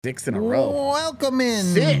6 in a row. Welcome in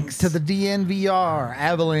 6 to the DNVR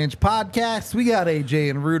Avalanche Podcast. We got AJ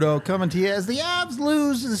and Rudo coming to you as the Avs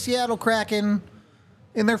lose to the Seattle Kraken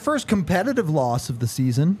in their first competitive loss of the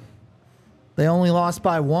season. They only lost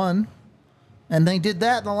by 1, and they did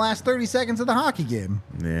that in the last 30 seconds of the hockey game.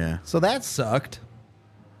 Yeah. So that sucked.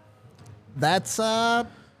 That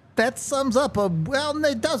sums up well,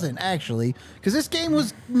 it doesn't actually, because this game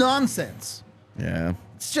was nonsense. Yeah.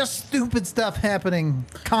 It's just stupid stuff happening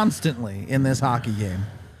constantly in this hockey game.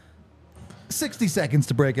 60 seconds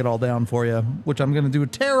to break it all down for you, which I'm going to do a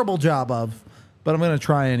terrible job of, but I'm going to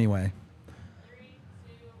try anyway. 3,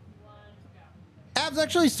 2, 1, go. Avs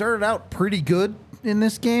actually started out pretty good in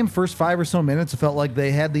this game. First 5 or so minutes, it felt like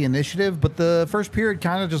they had the initiative, but the first period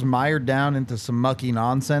kind of just mired down into some mucky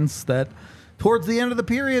nonsense that towards the end of the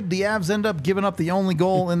period, the Avs end up giving up the only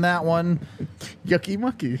goal in that one. Yucky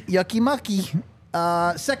mucky. Yucky mucky.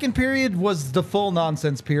 Second period was the full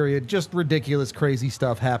nonsense period. Just ridiculous, crazy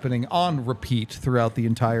stuff happening on repeat throughout the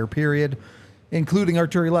entire period, including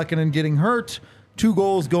Arturi Lehkonen getting hurt. 2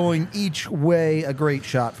 goals going each way. A great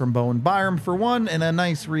shot from Bowen Byram for one, and a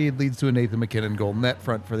nice read leads to a Nathan MacKinnon goal net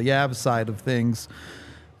front for the Avs side of things.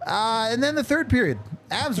 And then the third period.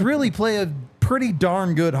 Avs really play a pretty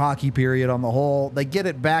darn good hockey period on the whole. They get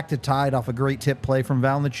it back to tied off a great tip play from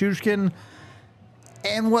Val Nichushkin.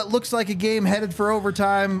 And what looks like a game headed for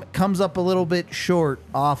overtime comes up a little bit short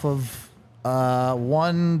off of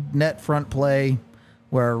one net front play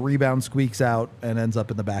where a rebound squeaks out and ends up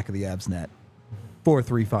in the back of the Avs net.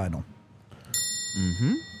 4-3 final.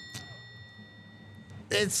 Mm-hmm.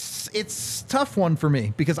 It's tough one for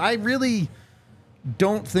me because I really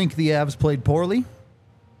don't think the Avs played poorly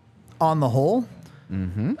on the whole.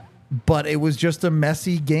 Mm-hmm. But it was just a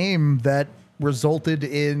messy game that resulted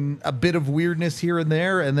in a bit of weirdness here and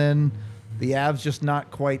there, and then the Avs just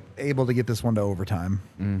not quite able to get this one to overtime.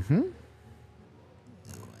 Mm-hmm.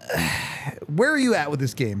 Where are you at with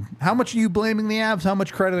this game? How much are you blaming the Avs? How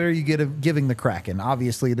much credit are you giving the Kraken?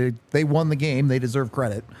 Obviously, they won the game. They deserve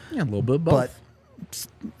credit. Yeah, a little bit of both. But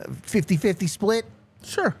 50-50 split?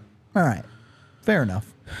 Sure. All right. Fair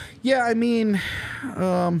enough. Yeah, I mean,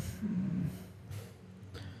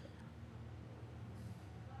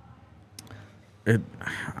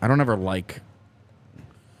 I don't ever like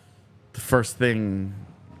the first thing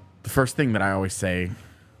that I always say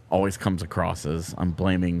always comes across as I'm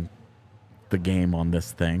blaming the game on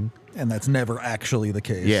this thing. And that's never actually the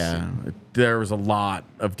case. Yeah, there was a lot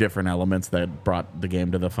of different elements that brought the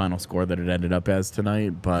game to the final score that it ended up as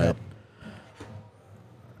tonight, but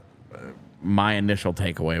my initial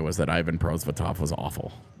takeaway was that Ivan Prosvetov was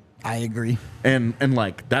awful. I agree. And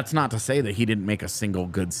like, that's not to say that he didn't make a single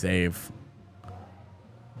good save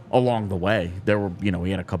along the way. There were,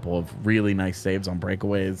 he had a couple of really nice saves on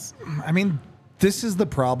breakaways. I mean, this is the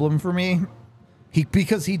problem for me.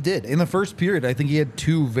 Because he did. In the first period, I think he had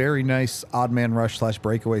 2 very nice odd man rush /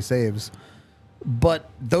 breakaway saves. But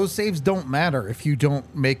those saves don't matter if you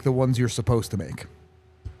don't make the ones you're supposed to make.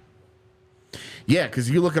 Yeah, because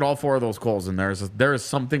you look at all 4 of those goals, and there is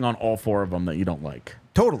something on all 4 of them that you don't like.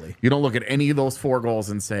 Totally. You don't look at any of those 4 goals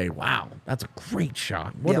and say, wow, that's a great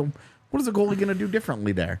shot. What is a goalie going to do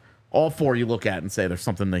differently there? All 4 you look at and say there's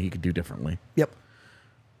something that he could do differently. Yep.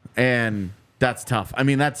 And that's tough. I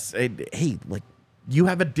mean, you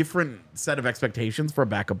have a different set of expectations for a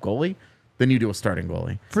backup goalie than you do a starting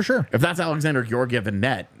goalie. For sure. If that's Alexander Georgiev in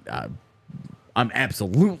net, I'm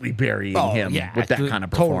absolutely burying him with that kind of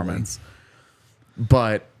performance. Totally.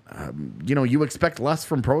 But, you expect less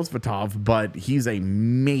from Prosvetov, but he's a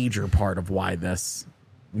major part of why this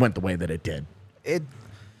went the way that it did.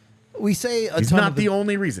 We say he's not the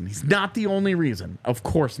only reason. He's not the only reason. Of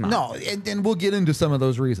course not. No, and we'll get into some of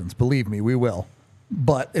those reasons. Believe me, we will.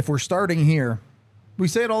 But if we're starting here, we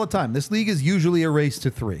say it all the time. This league is usually a race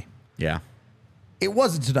to 3. Yeah. It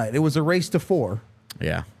wasn't tonight. It was a race to 4.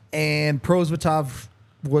 Yeah. And Prosvetov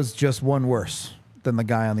was just one worse than the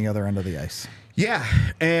guy on the other end of the ice. Yeah,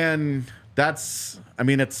 and it's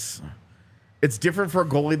different for a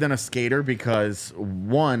goalie than a skater because,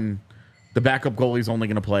 one, the backup goalie is only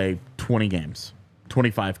going to play 20 games,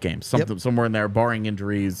 25 games, somewhere in there, barring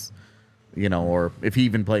injuries, or if he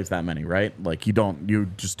even plays that many, right? Like, you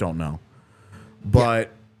just don't know. But,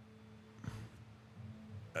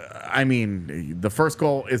 the first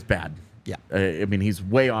goal is bad. Yeah. He's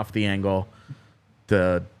way off the angle.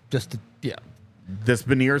 This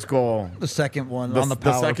Beniers goal, the second one on the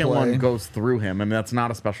power play. The second one goes through him, and that's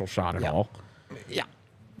not a special shot at all. Yeah.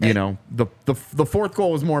 The fourth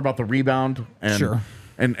goal is more about the rebound. And, sure.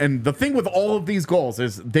 And the thing with all of these goals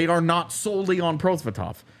is they are not solely on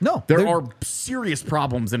Prosvetov. No. There are serious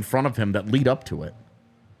problems in front of him that lead up to it.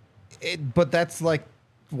 But that's like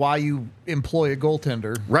why you employ a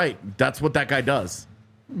goaltender. Right. That's what that guy does.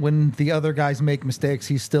 When the other guys make mistakes,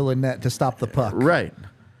 he's still in net to stop the puck. Right.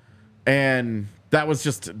 And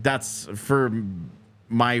that's for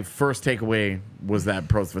my first takeaway was that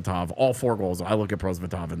Prosvetov, all 4 goals, I look at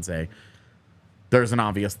Prosvetov and say, there's an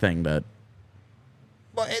obvious thing that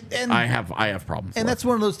I have problems and with. that's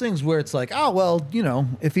one of those things where it's like, oh, well,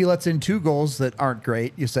 if he lets in 2 goals that aren't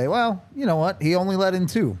great, you say, well, you know what? He only let in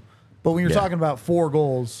 2. But when you're talking about 4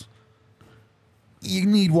 goals, you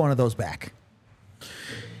need one of those back.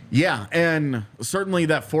 Yeah, and certainly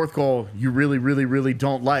that 4th goal you really, really, really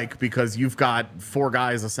don't like because you've got 4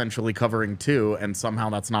 guys essentially covering 2, and somehow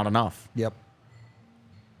that's not enough. Yep.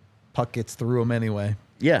 Puck gets through him anyway.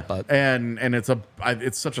 Yeah, and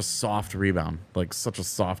it's such a soft rebound, like such a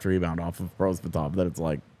soft rebound off of Prosvetov that it's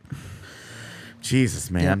like,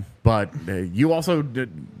 Jesus, man. Yep. But you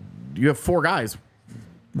have 4 guys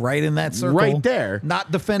right in that circle, right there,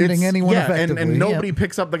 not defending anyone effectively, and nobody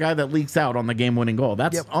picks up the guy that leaks out on the game-winning goal.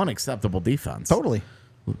 That's unacceptable defense. Totally.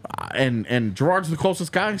 And Gerard's the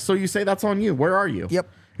closest guy, so you say that's on you. Where are you? Yep.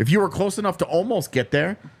 If you were close enough to almost get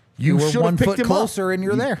there, you were should have 1 picked foot him closer, up. and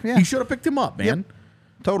you're there. Yeah. You should have picked him up, man. Yep.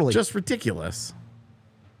 Totally. Just ridiculous.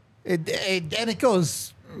 And it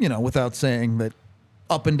goes, without saying that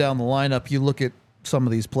up and down the lineup, you look at some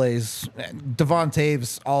of these plays. Devon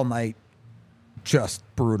Taves all night, just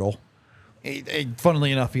brutal.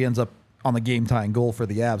 Funnily enough, he ends up on the game-tying goal for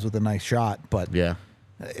the Avs with a nice shot, but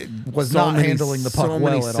was not handling the puck well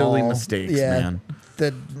at all. So many silly mistakes, man.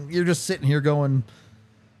 That you're just sitting here going,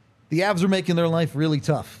 the Avs are making their life really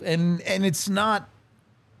tough. And it's not...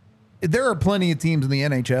 There are plenty of teams in the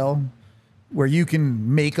NHL where you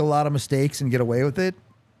can make a lot of mistakes and get away with it.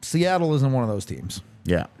 Seattle isn't one of those teams.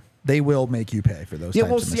 Yeah. They will make you pay for those types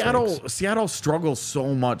of mistakes. Seattle struggles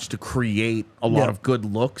so much to create a lot of good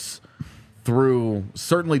looks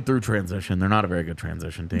certainly through transition. They're not a very good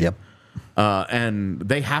transition team. Yep. And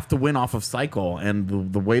they have to win off of cycle.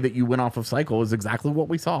 And the way that you win off of cycle is exactly what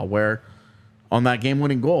we saw, where on that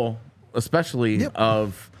game-winning goal, especially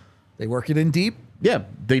they work it in deep. Yeah,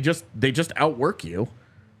 they just outwork you,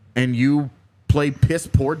 and you play piss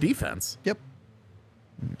poor defense. Yep,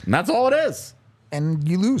 and that's all it is. And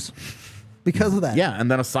you lose because of that. Yeah,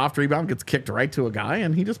 and then a soft rebound gets kicked right to a guy,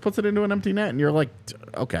 and he just puts it into an empty net, and you're like,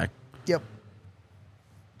 okay. Yep.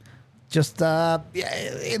 Just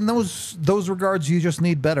in those regards, you just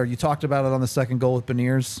need better. You talked about it on the second goal with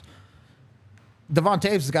Beniers. Devon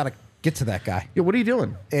Taves has got to get to that guy. Yeah, what are you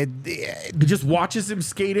doing? He just watches him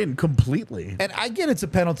skate in completely. And I get it's a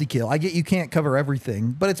penalty kill. I get you can't cover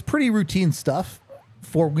everything, but it's pretty routine stuff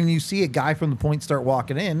for when you see a guy from the point start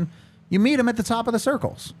walking in, you meet him at the top of the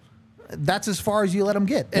circles. That's as far as you let him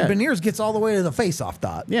get. And Beniers gets all the way to the face-off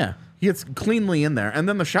dot. Yeah, he gets cleanly in there, and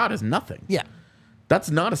then the shot is nothing. Yeah. That's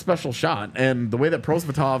not a special shot, and the way that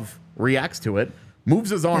Prosvetov reacts to it,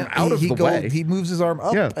 moves his arm out of the way. He moves his arm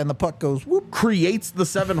up, and the puck goes whoop. Creates the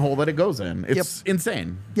 7-hole that it goes in. It's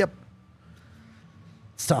insane. Yep.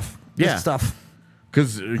 It's tough. Yeah. It's tough.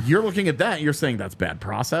 Because you're looking at that, you're saying that's bad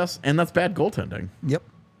process, and that's bad goaltending. Yep.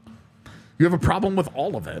 You have a problem with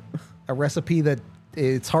all of it. A recipe that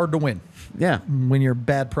it's hard to win. Yeah. When you're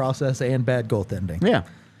bad process and bad goaltending. Yeah.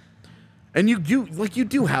 And you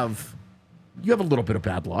do have... You have a little bit of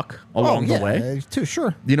bad luck along the way. Too,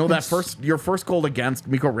 sure. You know, your first goal against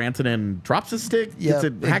Mikko Rantanen drops his stick, gets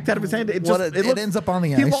it hacked out of his hand. It ends up on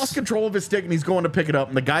the ice. He lost control of his stick, and he's going to pick it up,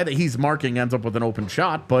 and the guy that he's marking ends up with an open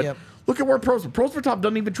shot. But look at where Prosvetov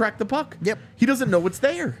doesn't even track the puck. Yep. He doesn't know it's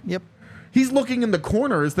there. Yep. He's looking in the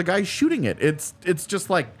corner as the guy's shooting it. It's just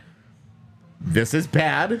like, this is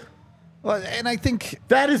bad. Well, and I think...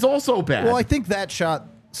 That is also bad. Well, I think that shot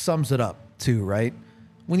sums it up, too, right?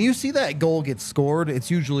 When you see that goal get scored, it's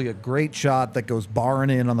usually a great shot that goes barring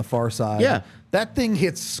in on the far side. Yeah. That thing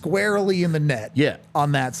hits squarely in the net. Yeah.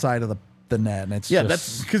 On that side of the net. And it's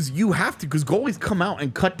that's because you have to, because goalies come out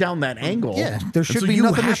and cut down that angle. Yeah, there should be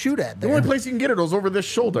nothing to shoot at there. The only place you can get it is over this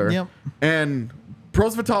shoulder. Yep. And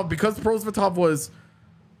Prosvetov, because Prosvetov was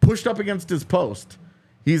pushed up against his post,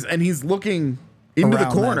 he's looking into around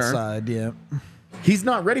the corner. That side, yeah. He's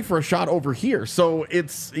not ready for a shot over here. So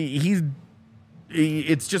it's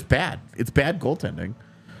just bad. It's bad goaltending.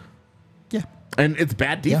 Yeah. And it's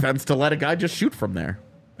bad defense to let a guy just shoot from there.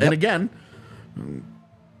 And again,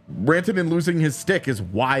 Rantanen losing his stick is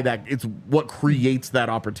why it's what creates that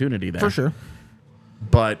opportunity there. For sure.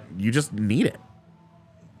 But you just need it.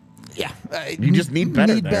 Yeah. You just need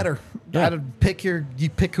better. Need better. Yeah. You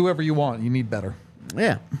pick whoever you want. You need better.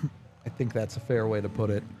 Yeah. I think that's a fair way to put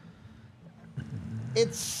it.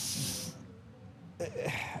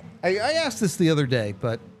 I asked this the other day,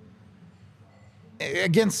 but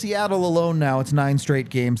against Seattle alone now, it's 9 straight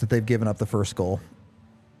games that they've given up the first goal.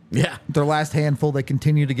 Yeah. Their last handful, they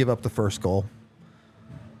continue to give up the first goal.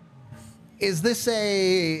 Is this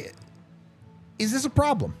a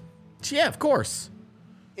problem? Yeah, of course.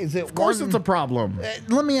 Is it? Of course it's a problem.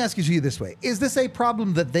 Let me ask you this way. Is this a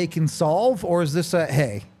problem that they can solve, or is this a,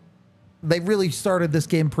 hey, they really started this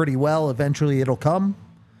game pretty well, eventually it'll come?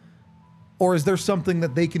 Or is there something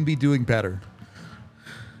that they can be doing better?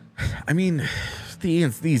 I mean, the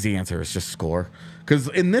easy answer is just score. Because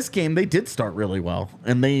in this game, they did start really well,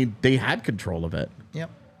 and they had control of it. Yep.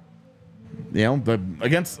 You know, but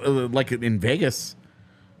against, like in Vegas,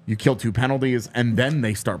 you kill 2 penalties, and then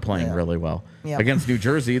they start playing really well. Yep. Against New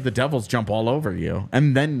Jersey, the Devils jump all over you,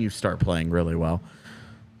 and then you start playing really well.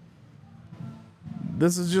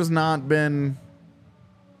 This has just not been...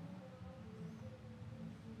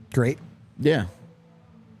 great. Yeah.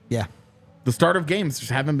 Yeah. The start of games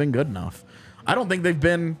just haven't been good enough. I don't think they've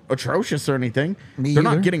been atrocious or anything. Me They're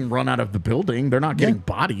either. not getting run out of the building. They're not getting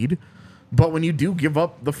bodied. But when you do give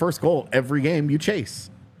up the first goal every game, you chase.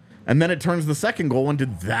 And then it turns the second goal into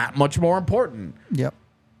that much more important. Yep.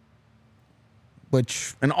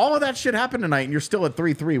 And all of that shit happened tonight, and you're still at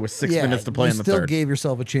 3-3 with 6 minutes to play in the third. You still gave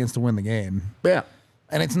yourself a chance to win the game. Yeah.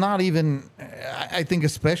 And it's not even, I think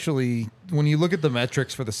especially when you look at the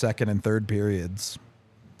metrics for the second and third periods,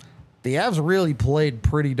 the Avs really played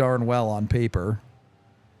pretty darn well on paper.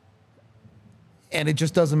 And it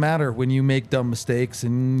just doesn't matter when you make dumb mistakes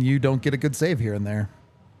and you don't get a good save here and there.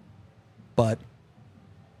 But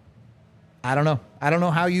I don't know. I don't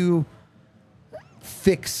know how you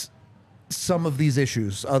fix some of these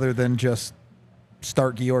issues other than just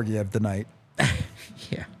start Georgiev tonight.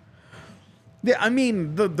 Yeah. Yeah, I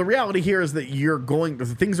mean, the reality here is that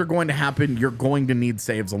things are going to happen. You're going to need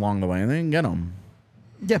saves along the way, and then get them.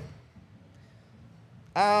 Yeah.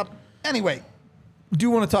 Anyway,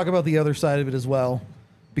 do want to talk about the other side of it as well,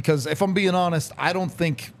 because if I'm being honest, I don't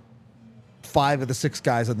think 5 of the 6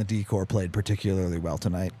 guys on the D-Corps played particularly well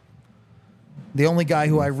tonight. The only guy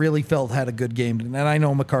who I really felt had a good game, and I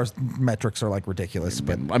know McCarr's metrics are like ridiculous,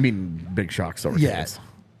 but I mean, big shocks over yes.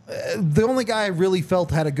 The only guy I really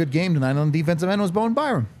felt had a good game tonight on the defensive end was Bowen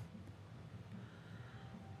Byram.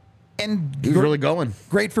 And he's really going.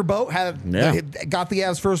 Great for Bo. Got the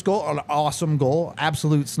Avs' first goal, an awesome goal.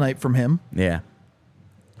 Absolute snipe from him. Yeah.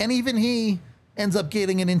 And even he ends up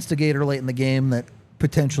getting an instigator late in the game that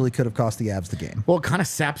potentially could have cost the Avs the game. Well, it kind of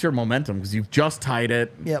saps your momentum because you've just tied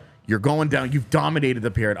it. Yep. You're going down. You've dominated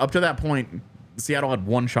the period. Up to that point, Seattle had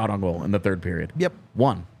 1 shot on goal in the third period. Yep.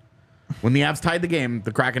 1. When the Avs tied the game,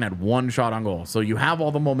 the Kraken had 1 shot on goal. So you have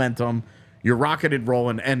all the momentum. You're rocketed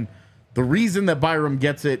rolling. And the reason that Byram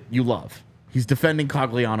gets it, you love. He's defending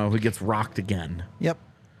Cogliano, who gets rocked again. Yep.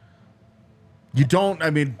 You don't, I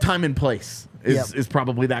mean, time and place is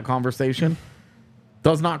probably that conversation.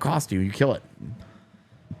 Does not cost you. You kill it.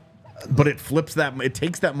 But it flips that, it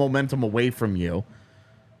takes that momentum away from you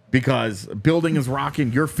because building is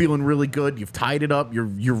rocking. You're feeling really good. You've tied it up. You're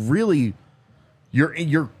really,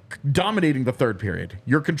 you're dominating the third period.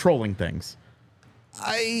 You're controlling things.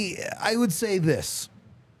 I would say this.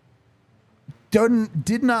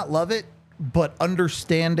 Did not love it, but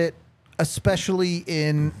understand it, especially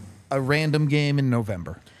in a random game in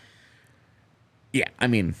November. Yeah, I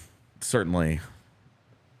mean, certainly.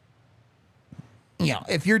 Yeah,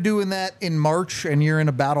 if you're doing that in March and you're in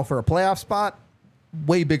a battle for a playoff spot,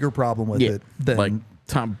 way bigger problem with it than like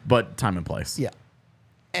time and place. Yeah,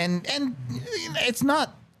 and it's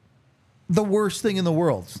not the worst thing in the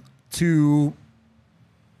world to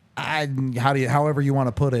however you want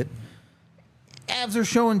to put it. Avs are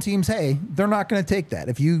showing teams, hey, they're not going to take that.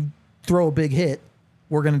 If you throw a big hit,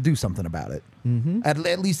 we're going to do something about it. Mm-hmm.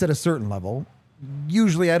 At least at a certain level.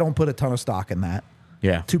 Usually I don't put a ton of stock in that.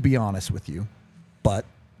 Yeah. To be honest with you. But,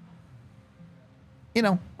 you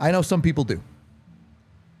know, I know some people do.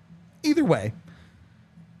 Either way,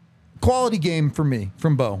 quality game for me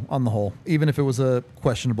from Bo on the whole, even if it was a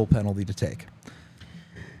questionable penalty to take.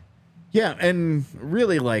 Yeah, and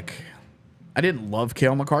really, like, I didn't love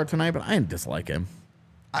Cale Makar tonight, but I didn't dislike him.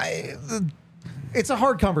 It's a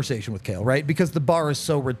hard conversation with Cale, right? Because the bar is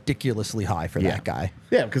so ridiculously high for that guy.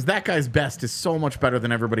 Yeah, because that guy's best is so much better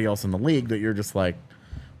than everybody else in the league that you're just like,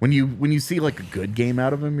 when you see like a good game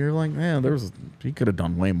out of him, you're like, man, he could have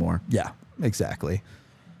done way more. Yeah, exactly.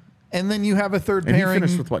 And then you have a third and pairing. He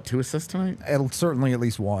finished with what, 2 assists tonight? Certainly at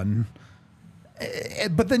least 1.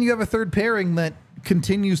 But then you have a third pairing that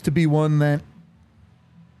continues to be one that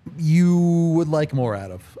you would like more out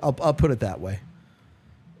of. I'll put it that way.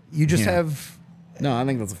 You just have. No, I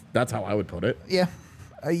think that's how I would put it. Yeah,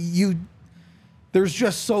 There's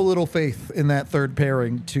just so little faith in that third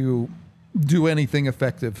pairing to do anything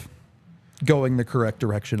effective going the correct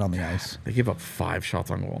direction on the ice. They gave up 5 shots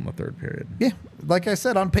on goal in the third period. Yeah, like I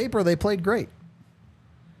said, on paper, they played great.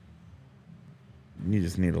 You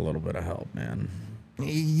just need a little bit of help, man.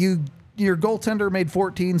 Your goaltender made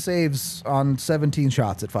 14 saves on 17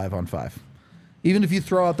 shots at 5-on-5. Even if you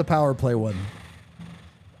throw out the power play one,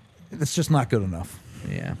 it's just not good enough.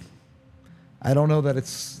 Yeah. I don't know that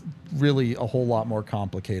it's really a whole lot more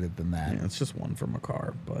complicated than that. Yeah, it's just one for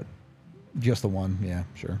Makar, but... Just the one, yeah,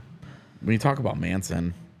 sure. When you talk about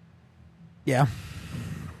Manson... Yeah.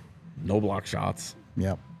 No block shots.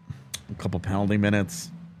 Yep. A couple penalty minutes.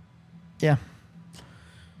 Yeah.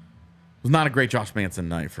 It was not a great Josh Manson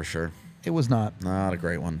night, for sure. It was not. Not a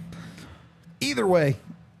great one. Either way,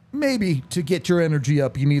 maybe to get your energy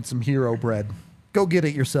up, you need some hero bread. Go get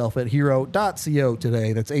it yourself at hero.co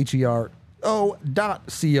today. That's HERO.co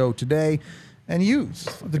today. And use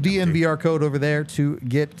the DNVR code over there to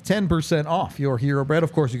get 10% off your Hero Bread.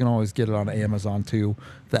 Of course, you can always get it on Amazon, too.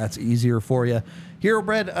 That's easier for you. Hero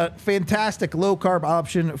Bread, a fantastic low-carb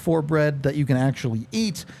option for bread that you can actually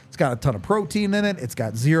eat. It's got a ton of protein in it. It's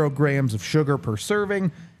got 0 grams of sugar per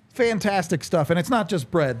serving. Fantastic stuff. And it's not just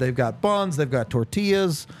bread. They've got buns. They've got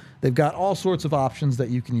tortillas. They've got all sorts of options that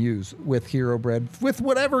you can use with Hero Bread, with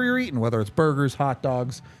whatever you're eating, whether it's burgers, hot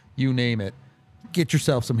dogs, you name it. Get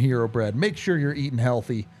yourself some Hero Bread. Make sure you're eating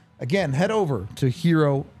healthy. Again, head over to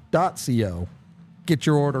hero.co. Get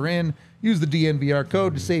your order in. Use the DNVR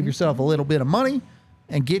code to save yourself a little bit of money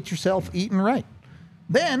and get yourself eating right.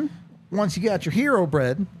 Then, once you got your Hero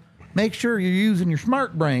Bread, make sure you're using your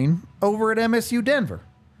smart brain over at MSU Denver.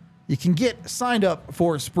 You can get signed up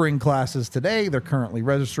for spring classes today. They're currently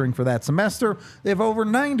registering for that semester. They have over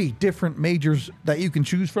 90 different majors that you can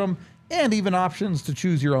choose from, and even options to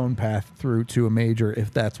choose your own path through to a major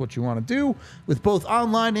if that's what you want to do. With both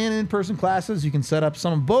online and in-person classes, you can set up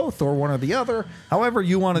some of both or one or the other. However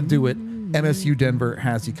you want to do it, MSU Denver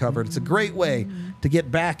has you covered. It's a great way to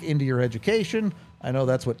get back into your education. I know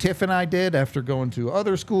that's what Tiff and I did after going to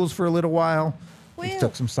other schools for a little while. We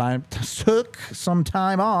took some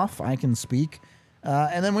time off, I can speak,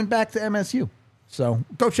 and then went back to MSU. So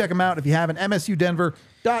go check them out if you haven't.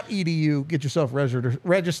 msudenver.edu. Get yourself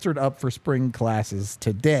registered up for spring classes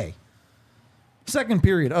today. Second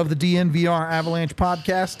period of the DNVR Avalanche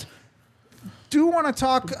podcast. Do want to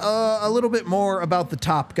talk a little bit more about the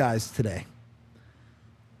top guys today.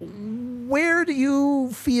 Where do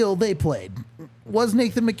you feel they played? Was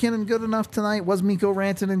Nathan MacKinnon good enough tonight? Was Mikko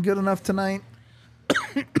Rantanen good enough tonight?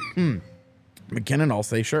 MacKinnon, I'll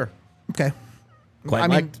say sure. Okay.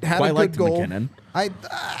 Had a good goal. McKinnon. I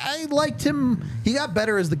liked him. He got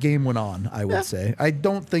better as the game went on, I would say. I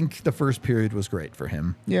don't think the first period was great for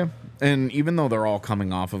him. Yeah. And even though they're all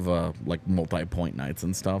coming off of multi-point nights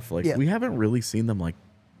and stuff, we haven't really seen them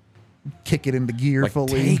kick it into gear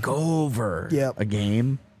fully. Take over a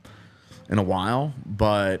game in a while.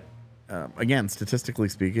 But again, statistically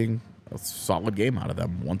speaking, a solid game out of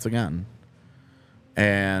them once again.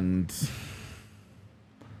 And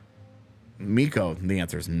Mikko, the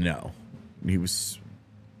answer is no. He was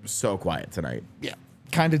so quiet tonight. Yeah.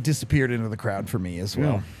 Kind of disappeared into the crowd for me as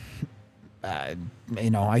well. I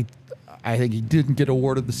think he didn't get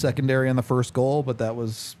awarded the secondary on the first goal, but that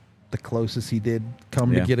was the closest he did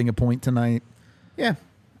come to getting a point tonight. Yeah.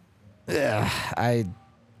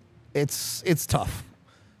 It's tough.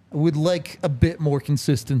 I would like a bit more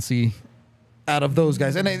consistency out of those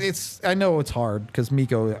guys. And I know it's hard because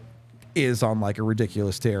Mikko is on a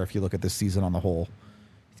ridiculous tear if you look at this season on the whole.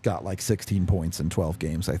 He's got 16 points in 12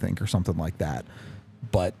 games, I think, or something like that.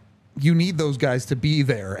 But you need those guys to be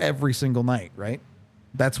there every single night, right?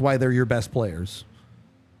 That's why they're your best players.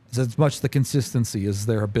 It's as much the consistency as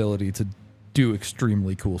their ability to do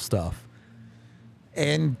extremely cool stuff.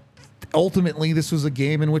 And ultimately, this was a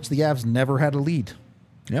game in which the Avs never had a lead.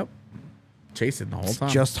 Yep. Chasing the whole time.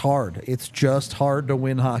 It's just hard. It's just hard to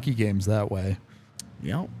win hockey games that way.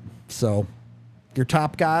 Yep. So your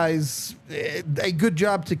top guys, a good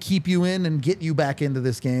job to keep you in and get you back into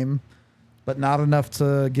this game, but not enough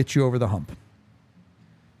to get you over the hump.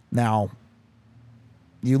 Now,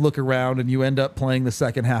 you look around and you end up playing the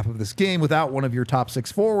second half of this game without one of your top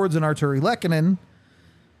 6 forwards in Arturi Lehkonen.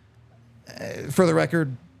 For the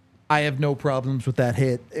record, I have no problems with that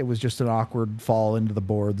hit. It was just an awkward fall into the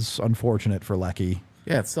boards. Unfortunate for Lecky.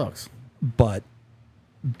 Yeah, it sucks. But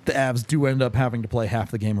the Avs do end up having to play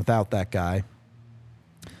half the game without that guy.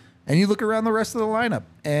 And you look around the rest of the lineup,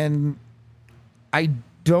 and I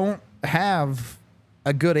don't have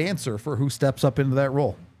a good answer for who steps up into that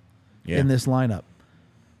role in this lineup.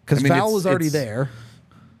 Because Val was already there.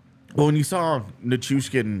 Well, when you saw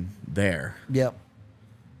Nichushkin there Yep.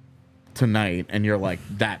 tonight, and you're like,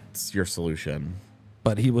 that's your solution.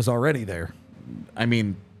 But he was already there. I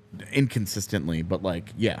mean, inconsistently, but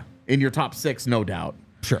like, yeah, in your top 6, no doubt.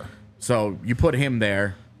 Sure. So you put him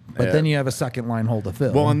there. But then you have a second line hole to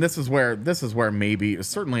fill. Well, and this is where maybe,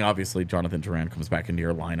 certainly, obviously, Jonathan Duran comes back into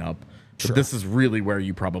your lineup. But Sure. this is really where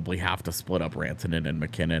you probably have to split up Rantanen and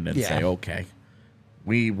McKinnon and say, okay,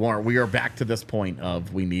 we are back to this point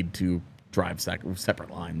of we need to drive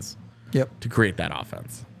separate lines. Yep. To create that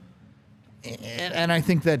offense. And I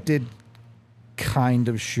think that did kind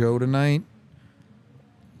of show tonight.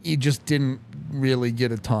 You just didn't really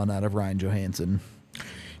get a ton out of Ryan Johansson.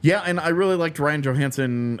 Yeah, and I really liked Ryan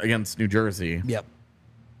Johansson against New Jersey. Yep.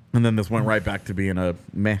 And then this went right back to being a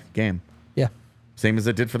meh game. Yeah. Same as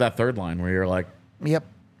it did for that third line where you're like, Yep.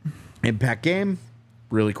 impact game,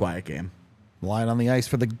 really quiet game. Line on the ice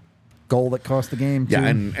for the goal that cost the game, too. Yeah,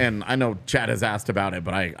 and I know Chad has asked about it,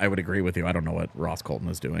 but I would agree with you. I don't know what Ross Colton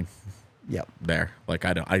is doing. Yep. There. Like,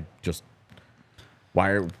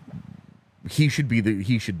 he should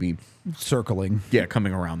be Circling. yeah,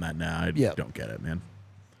 coming around that now. I Yep. don't get it, man.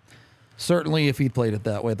 Certainly, if he played it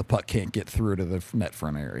that way, the puck can't get through to the net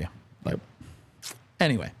front area. But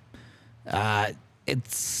anyway,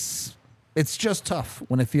 it's just tough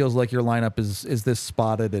when it feels like your lineup is this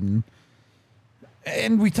spotted,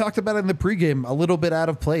 and we talked about it in the pregame, a little bit out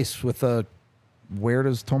of place with where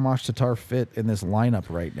does Tomas Tatar fit in this lineup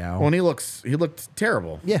right now? Well, and he looked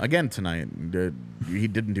terrible. Yeah. Again tonight, he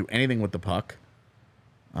didn't do anything with the puck.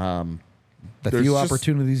 The few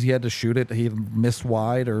opportunities he had to shoot it, he missed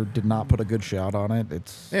wide or did not put a good shot on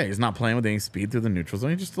it. He's not playing with any speed through the neutral zone.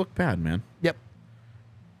 He just looked bad, man. Yep.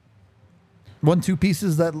 One too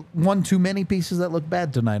many pieces that look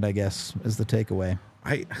bad tonight, I guess, is the takeaway.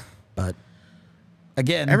 But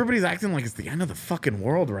again, everybody's acting like it's the end of the fucking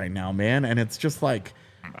world right now, man. And it's just like,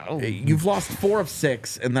 you've lost 4 of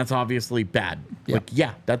 6, and that's obviously bad. Yep. Like,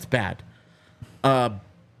 yeah, that's bad.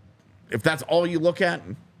 If that's all you look at,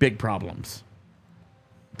 big problems.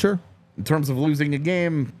 Sure. In terms of losing a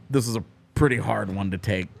game, this is a pretty hard one to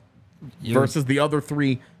take versus the other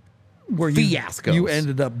 3 fiascos. You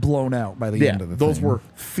ended up blown out by the end of the those thing. were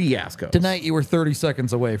fiascos. Tonight, you were 30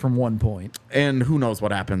 seconds away from 1 point. And who knows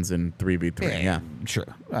what happens in 3v3. Yeah. Sure.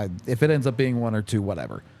 If it ends up being 1 or 2,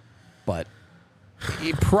 whatever. But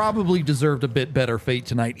he probably deserved a bit better fate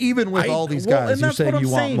tonight, even with all these guys. You're saying you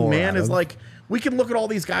want more, man. Is like, we can look at all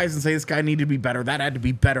these guys and say this guy needed to be better. That had to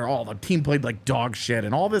be better. Oh, the team played like dog shit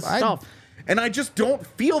and all this stuff. And I just don't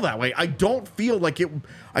feel that way. I don't feel like it.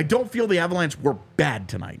 I don't feel the Avalanche were bad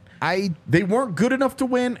tonight. They weren't good enough to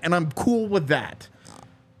win, and I'm cool with that.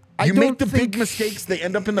 You make the big mistakes, they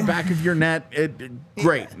end up in the back of your net.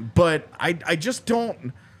 Great, but I just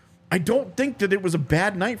don't. I don't think that it was a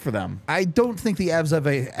bad night for them. I don't think the Avs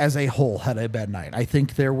as a whole had a bad night. I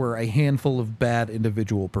think there were a handful of bad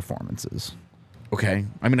individual performances. Okay.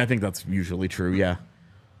 I mean, I think that's usually true, yeah.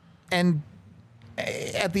 And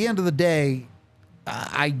at the end of the day,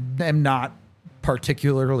 I am not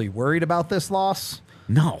particularly worried about this loss.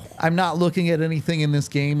 No. I'm not looking at anything in this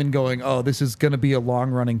game and going, oh, this is going to be a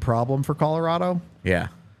long-running problem for Colorado. Yeah.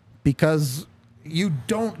 Because you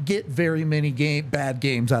don't get very many bad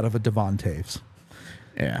games out of a Devon Toews.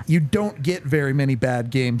 Yeah. You don't get very many bad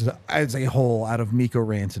games as a whole out of Mikko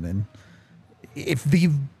Rantanen. If the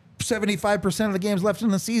 75% of the games left in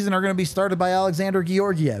the season are going to be started by Alexander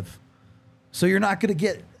Georgiev. So you're not going to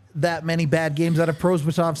get that many bad games out of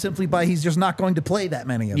Prosvetov simply by he's just not going to play that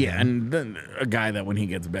many of them. Yeah, and then a guy that when he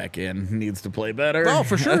gets back in needs to play better. Oh,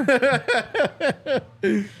 for sure.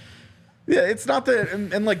 Yeah, it's not that,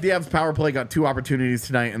 and like the Avs power play got 2 opportunities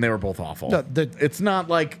tonight, and they were both awful. No, it's not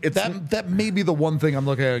like it's that may be the one thing I'm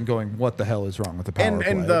looking at and going, what the hell is wrong with the power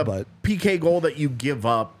play? And the PK goal that you give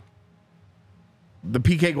up,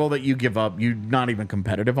 you're not even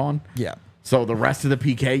competitive on. Yeah. So the rest of the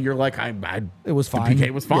PK, you're like, it was fine. The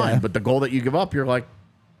PK was fine, but the goal that you give up, you're like,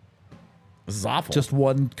 this is awful. Just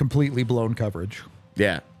one completely blown coverage.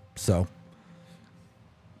 Yeah. So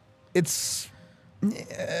it's.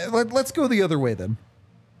 Let's go the other way then.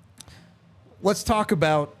 Let's talk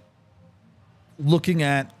about looking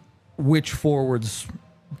at which forwards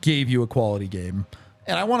gave you a quality game.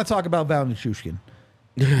 And I want to talk about Val Nichushkin.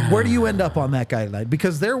 Where do you end up on that guy tonight?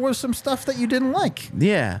 Because there was some stuff that you didn't like.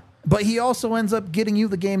 Yeah. But he also ends up getting you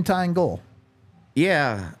the game-tying goal.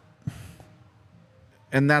 Yeah.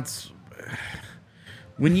 And that's...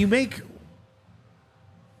 When you make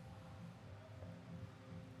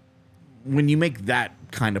that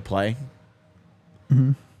kind of play,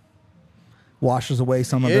 washes away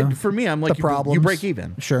some of the for me, I'm like, problems. you break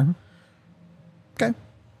even. Sure. Okay.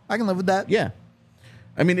 I can live with that. Yeah.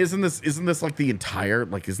 I mean, isn't this like the entire,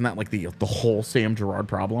 like, isn't that like the whole Sam Girard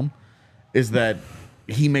problem? Is that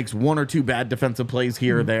he makes one or two bad defensive plays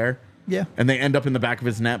here or there. Yeah. And they end up in the back of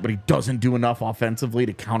his net, but he doesn't do enough offensively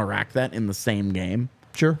to counteract that in the same game.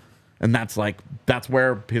 Sure. And that's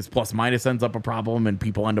where his plus minus ends up a problem and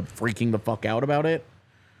people end up freaking the fuck out about it.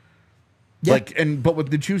 Yeah. But with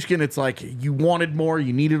Nichushkin, it's like you wanted more,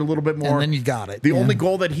 you needed a little bit more. And then you got it. The only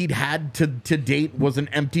goal that he'd had to date was an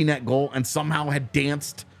empty net goal and somehow had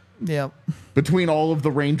danced between all of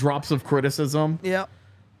the raindrops of criticism. Yeah.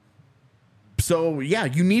 So, yeah,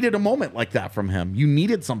 you needed a moment like that from him. You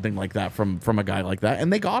needed something like that from a guy like that,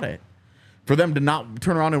 and they got it. For them to not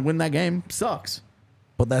turn around and win that game sucks.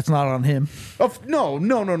 But that's not on him.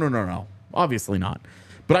 No. Obviously not.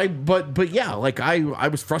 But yeah, like I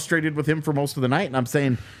was frustrated with him for most of the night, and I'm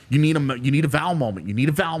saying you need a Val moment. You need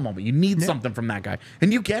a Val moment. You need something from that guy,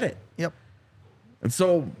 and you get it. Yep. And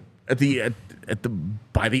so by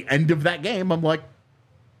the end of that game, I'm like,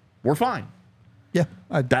 we're fine. Yeah,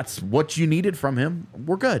 that's what you needed from him.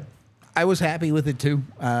 We're good. I was happy with it too.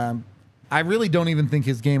 I really don't even think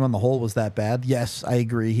his game on the whole was that bad. Yes, I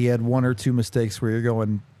agree. He had one or two mistakes where you're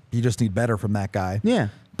going, you just need better from that guy. Yeah.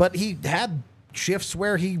 But he had shifts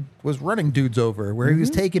where he was running dudes over, where he was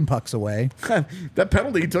taking pucks away. That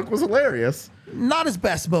penalty he took was hilarious. Not his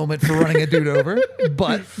best moment for running a dude over,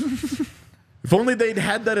 but... If only they'd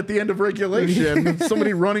had that at the end of regulation,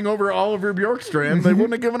 somebody running over Oliver Bjorkstrand, they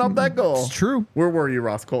wouldn't have given up that goal. It's true. Where were you,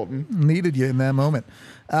 Ross Colton? Needed you in that moment.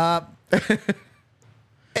 And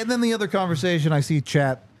then the other conversation, I see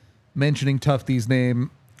chat mentioning Tufty's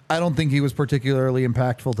name. I don't think he was particularly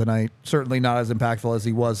impactful tonight. Certainly not as impactful as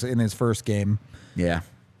he was in his first game. Yeah.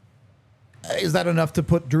 Is that enough to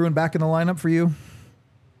put Druin back in the lineup for you?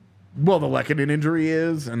 Well, the Lehkonen injury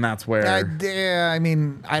is, and that's where... I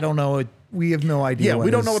mean, I don't know. We have no idea. Yeah, we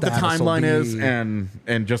don't know what the timeline is,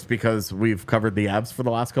 and just because we've covered the Avs for the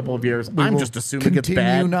last couple of years, I'm just assuming it's bad.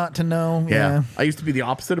 Continue not to know. Yeah. I used to be the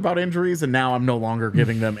opposite about injuries, and now I'm no longer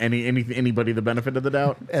giving them anybody the benefit of the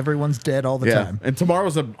doubt. Everyone's dead all the time. And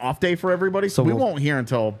tomorrow's an off day for everybody, so we won't hear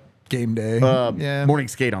until game day. Morning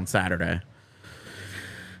skate on Saturday.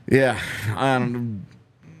 Yeah.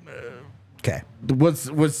 Okay.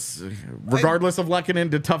 Was regardless of Lehkonen,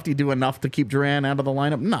 did Tufty do enough to keep Duran out of the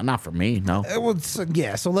lineup? Not for me. No.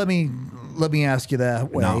 So let me ask you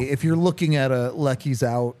that way. No. If you're looking at a Lecky's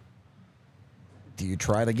out, do you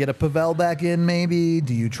try to get a Pavel back in? Maybe.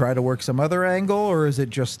 Do you try to work some other angle, or is it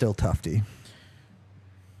just still Tufty?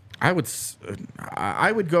 I would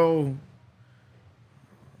go.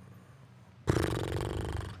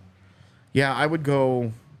 Yeah, I would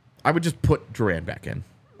go. I would just put Duran back in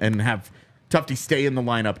and have Tufty stay in the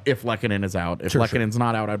lineup if Lehkonen is out. If Lehkonen's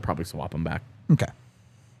not out, I'd probably swap him back. Okay.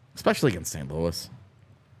 Especially against St. Louis.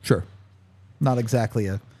 Sure. Not exactly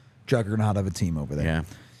a juggernaut of a team over there.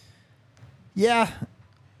 Yeah.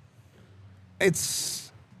 It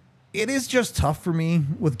is just tough for me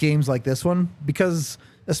with games like this one because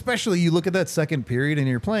especially you look at that second period and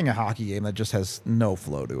you're playing a hockey game that just has no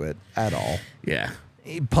flow to it at all. Yeah.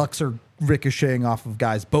 Pucks are ricocheting off of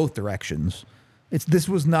guys both directions. This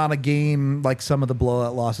was not a game like some of the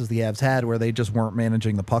blowout losses the Avs had where they just weren't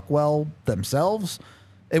managing the puck well themselves.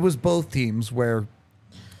 It was both teams where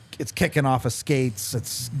it's kicking off of skates,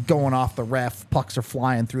 it's going off the ref, pucks are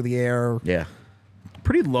flying through the air. Yeah.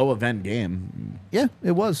 Pretty low event game. Yeah,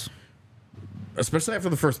 it was. Especially after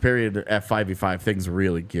the first period at 5v5, things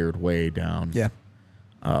really geared way down. Yeah.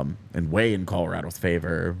 And way in Colorado's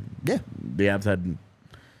favor. Yeah. The Avs had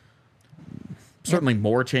certainly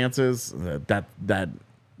more chances. That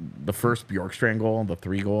the first Bjorkstrand goal, the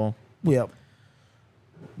 3 goal. Yep.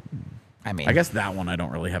 I mean, I guess that one I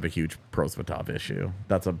don't really have a huge Prosvetov issue.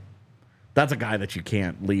 That's a guy that you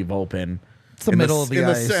can't leave open. It's the middle of the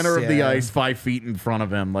ice. In the center of the ice, 5 feet in front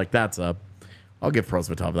of him. Like I'll give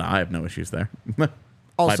Prosvetov that. I have no issues there.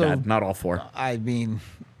 Also, my bad. Not all 4. I mean,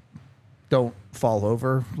 don't fall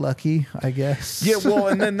over, Lucky, I guess. Yeah, well,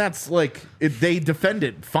 and then that's like they defend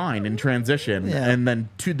it fine in transition, and then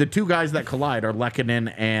the two guys that collide are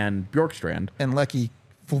Lehkonen and Bjorkstrand, and Lucky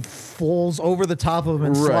falls over the top of him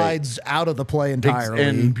and slides out of the play entirely.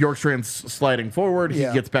 And Bjorkstrand's sliding forward. He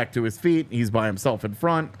gets back to his feet. He's by himself in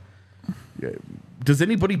front. Does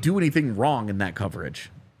anybody do anything wrong in that coverage?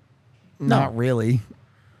 Not really.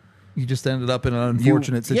 You just ended up in an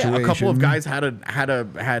unfortunate situation. Yeah, a couple of guys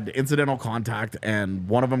had incidental contact, and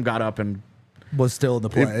one of them got up and was still in the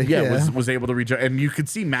play. Was able to reach out, and you could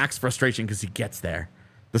see Mac's frustration because he gets there.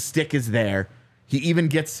 The stick is there. He even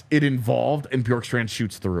gets it involved, and Bjorkstrand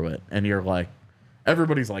shoots through it, and you're like,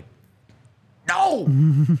 everybody's like, no,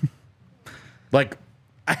 like.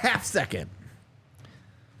 a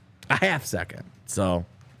half second. So,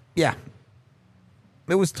 yeah,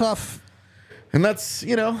 it was tough. And that's,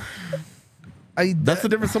 that's the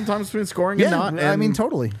difference sometimes between scoring and not. And I mean,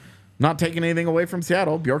 totally. Not taking anything away from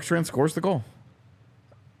Seattle, Bjorkstrand scores the goal.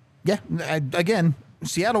 Yeah, again,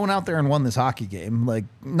 Seattle went out there and won this hockey game. Like,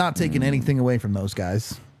 not taking anything away from those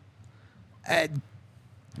guys.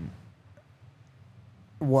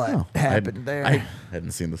 What happened there? I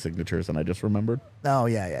hadn't seen the signatures, and I just remembered. Oh,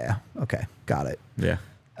 yeah. Okay, got it. Yeah.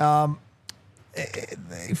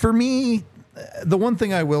 For me, the one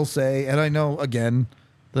thing I will say, and I know, again,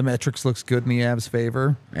 the metrics looks good in the Avs'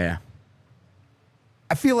 favor. Yeah.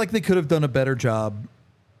 I feel like they could have done a better job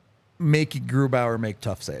making Grubauer make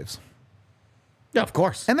tough saves. Yeah, of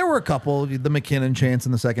course. And there were a couple. The McKinnon chance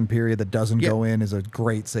in the second period that doesn't go in is a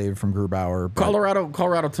great save from Grubauer.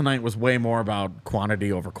 Colorado tonight was way more about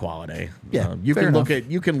quantity over quality. Yeah, you can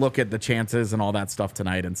look at the chances and all that stuff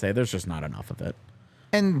tonight and say there's just not enough of it.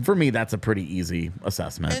 And for me, that's a pretty easy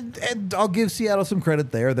assessment. And I'll give Seattle some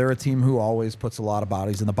credit there. They're a team who always puts a lot of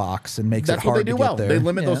bodies in the box and makes it hard to get there. They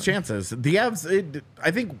limit those chances. The Avs,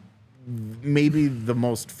 I think maybe the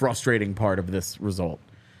most frustrating part of this result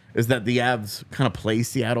is that the Avs kind of play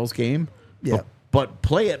Seattle's game, but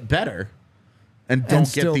play it better and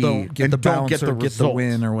don't get the bounce or get the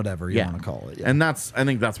win or whatever you want to call it. Yeah. And I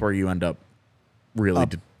think that's where you end up really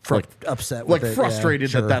upset with it. Frustrated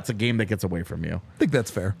that that's a game that gets away from you. I think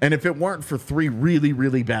that's fair. And if it weren't for 3 really,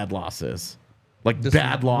 really bad losses, you'd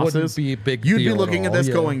be looking at this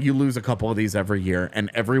going, you lose a couple of these every year,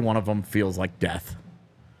 and every one of them feels like death.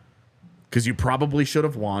 Because you probably should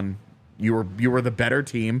have won. You were the better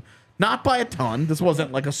team. Not by a ton. This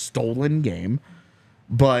wasn't like a stolen game.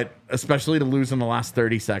 But especially to lose in the last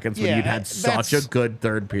 30 seconds when you'd had such a good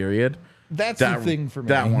third period. That's the thing for me.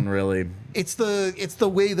 That one really. It's the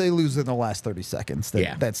way they lose in the last 30 seconds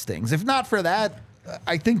that stings. If not for that,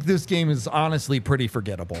 I think this game is honestly pretty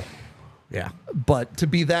forgettable. Yeah. But to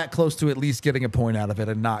be that close to at least getting a point out of it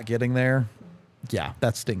and not getting there,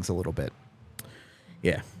 that stings a little bit.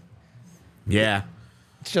 Yeah. Yeah.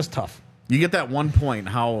 It's just tough. You get that 1 point,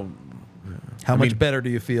 how much better do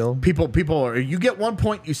you feel? People are, you get 1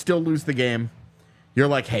 point, you still lose the game. You're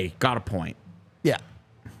like, hey, got a point. Yeah.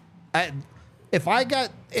 If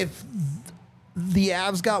the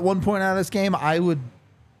Avs got 1 point out of this game, I would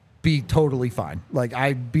be totally fine. Like,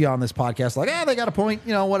 I'd be on this podcast like, they got a point,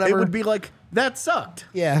 whatever. It would be like, that sucked.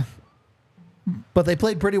 Yeah. But they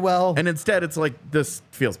played pretty well. And instead, it's like, this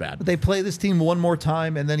feels bad. They play this team one more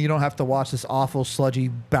time, and then you don't have to watch this awful, sludgy,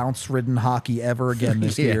 bounce-ridden hockey ever again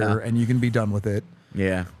this year, and you can be done with it.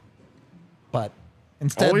 Yeah. But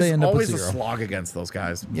instead, they end up with 0. Always a slog against those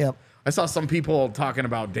guys. Yep. I saw some people talking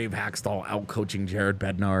about Dave Haxtell out-coaching Jared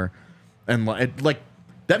Bednar. And,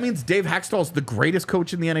 that means Dave Haxtell is the greatest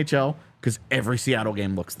coach in the NHL because every Seattle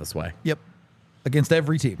game looks this way. Yep. Against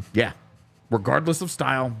every team. Yeah. Regardless of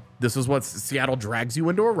style, this is what Seattle drags you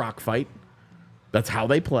into a rock fight. That's how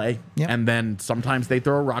they play. Yep. And then sometimes they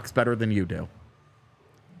throw rocks better than you do.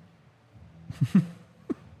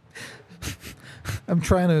 I'm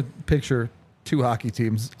trying to picture 2 hockey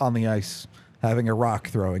teams on the ice having a rock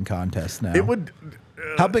throwing contest now. It would.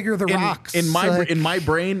 How big are the rocks? In my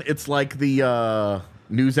brain, it's like the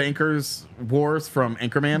news anchors wars from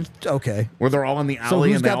Anchorman. Okay. Where they're all in the alley. So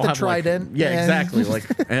who's and they got all the have trident? Exactly.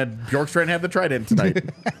 And Bjorkstrand had the trident tonight.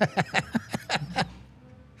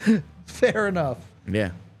 Fair enough.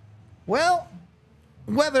 Yeah. Well,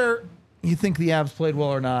 whether you think the Avs played well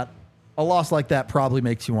or not, a loss like that probably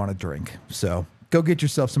makes you want to drink. So go get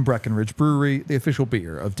yourself some Breckenridge Brewery, the official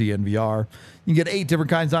beer of DNVR. You can get 8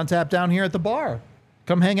 different kinds on tap down here at the bar.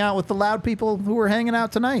 Come hang out with the loud people who were hanging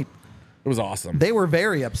out tonight. It was awesome. They were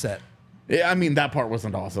very upset. Yeah, I mean, that part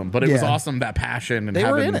wasn't awesome, but it was awesome, that passion. And they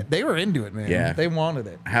were in it. They were into it, man. Yeah. They wanted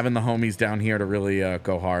it. Having the homies down here to really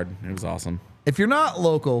go hard. It was awesome. If you're not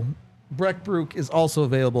local, Breck Brew is also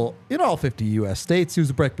available in all 50 U.S. states. Use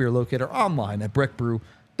the Breck Beer Locator online at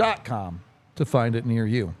breckbrew.com to find it near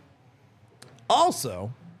you.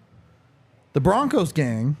 Also, the Broncos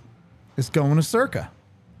gang is going to Circa.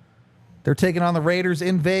 They're taking on the Raiders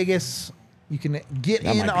in Vegas. You can get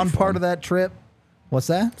in on part of that trip. What's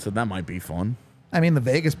that? So that might be fun. I mean, the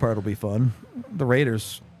Vegas part will be fun. The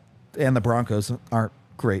Raiders and the Broncos aren't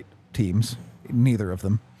great teams. Neither of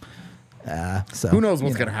them. So who knows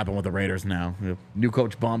what's going to happen with the Raiders now? New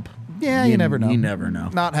coach bump. Yeah, you never know. You never know.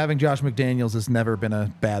 Not having Josh McDaniels has never been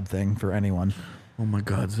a bad thing for anyone. Oh, my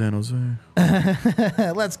God, San Jose.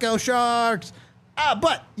 Let's go, Sharks.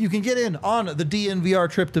 But you can get in on the DNVR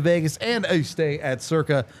trip to Vegas and a stay at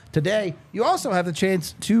Circa today. You also have the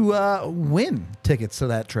chance to win tickets to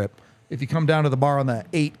that trip If you come down to the bar on the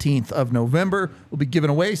 18th of November, we'll be giving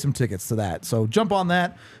away some tickets to that. So jump on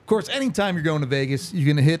that. Of course, anytime you're going to Vegas, you're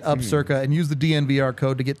going to hit up Circa and use the DNVR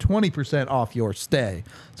code to get 20% off your stay.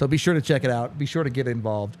 So be sure to check it out. Be sure to get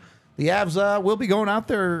involved. The Avs will be going out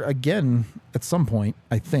there again at some point,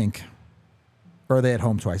 I think. Or are they at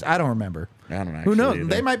home twice? I don't remember. I don't know. Who knows? Either.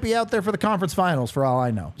 They might be out there for the conference finals for all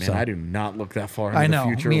I know. Man, I do not look that far into the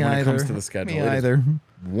future when it comes to the schedule. Me either.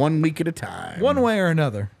 1 week at a time. One way or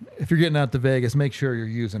another. If you're getting out to Vegas, make sure you're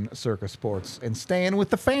using Circa Sports and staying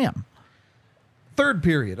with the fam. Third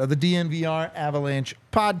period of the DNVR Avalanche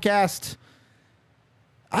podcast.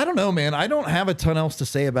 I don't know, man. I don't have a ton else to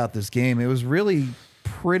say about this game. It was really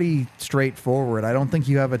pretty straightforward. I don't think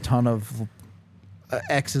you have a ton of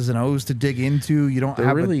X's and O's to dig into. You don't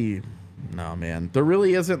have no, man. There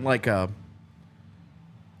really isn't like a.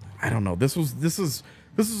 I don't know. This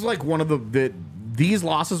is like one of these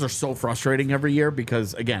losses are so frustrating every year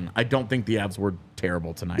because again, I don't think the Avs were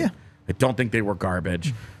terrible tonight. Yeah. I don't think they were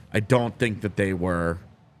garbage. I don't think that they were.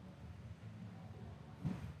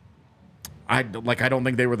 I don't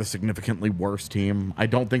think they were the significantly worse team. I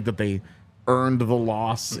don't think that they earned the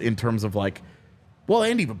loss in terms of like, well,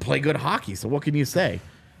 Andy would play good hockey. So what can you say?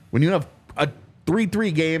 When you have a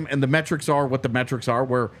 3-3 game and the metrics are what the metrics are,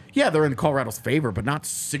 where, yeah, they're in Colorado's favor, but not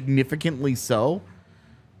significantly so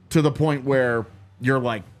to the point where you're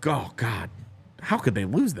like, oh, God, how could they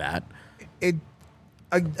lose that?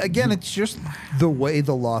 Again, it's just the way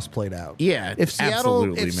the loss played out. Yeah, if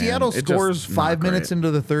Seattle scores 5 minutes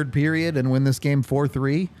into the third period and win this game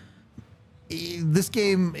 4-3, this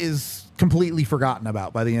game is completely forgotten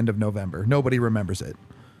about by the end of November. Nobody remembers it.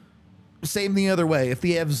 Same the other way. If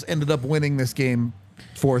the Avs ended up winning this game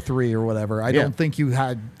 4-3 or whatever, I don't think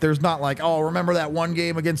there's not like, oh, remember that one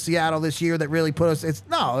game against Seattle this year that really put us. It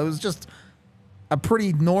was just a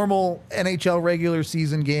pretty normal NHL regular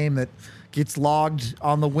season game that gets logged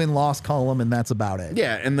on the win-loss column, and that's about it.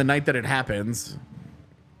 Yeah, and the night that it happens,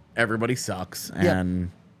 everybody sucks,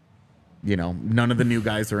 and none of the new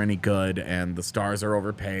guys are any good, and the stars are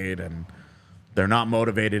overpaid, and they're not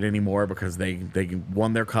motivated anymore because they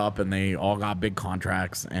won their cup and they all got big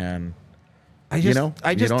contracts, and you don't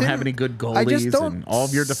have any good goalies, and all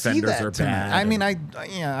of your defenders are bad. I mean,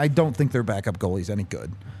 I don't think their backup goalie's any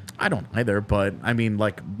good. I don't either, but I mean,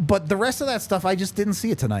 but the rest of that stuff, I just didn't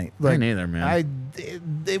see it tonight. I neither, man.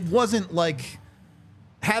 It wasn't like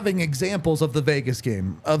having examples of the Vegas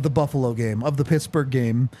game, of the Buffalo game, of the Pittsburgh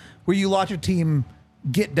game, where you watch a team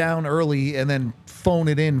get down early and then phone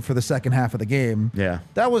it in for the second half of the game. Yeah.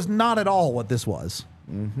 That was not at all what this was.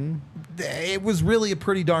 Mm-hmm. It was really a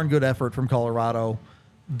pretty darn good effort from Colorado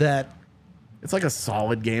that... It's like a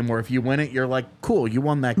solid game where if you win it, you're like, cool, you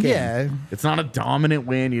won that game. Yeah. It's not a dominant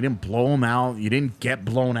win. You didn't blow them out. You didn't get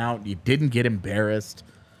blown out. You didn't get embarrassed.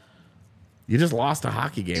 You just lost a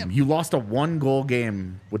hockey game. Yep. You lost a 1-goal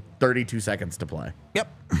game with 32 seconds to play.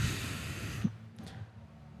 Yep.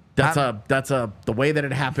 The way that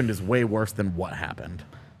it happened is way worse than what happened.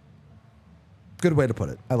 Good way to put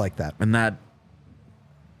it. I like that. And that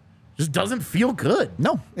just doesn't feel good.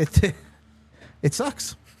 No, it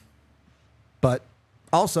sucks. But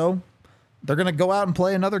also, they're going to go out and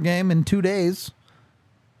play another game in 2 days.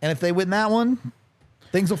 And if they win that one,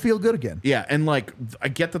 things will feel good again. Yeah, and I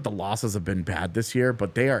get that the losses have been bad this year,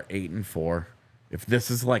 but they are 8-4. If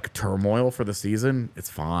this is like turmoil for the season,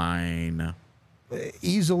 it's fine.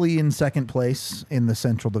 Easily in second place in the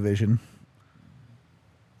Central Division.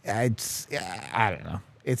 I don't know.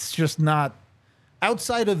 It's just not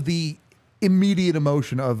outside of the immediate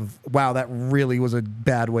emotion of, wow, that really was a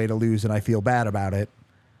bad way to lose and I feel bad about it.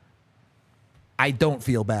 I don't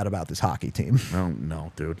feel bad about this hockey team. Oh,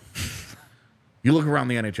 no, dude. You look around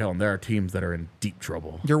the NHL and there are teams that are in deep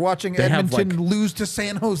trouble. You're watching Edmonton lose to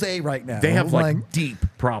San Jose right now. They have deep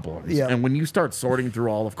problems. Yeah. And when you start sorting through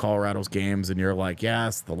all of Colorado's games and you're like,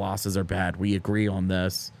 yes, the losses are bad. We agree on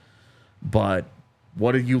this. But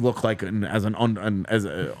what do you look like what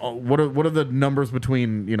are the numbers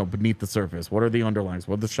between, beneath the surface? What are the underlines?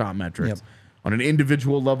 What are the shot metrics? Yep. On an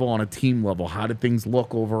individual level, on a team level, how did things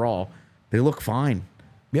look overall? They look fine.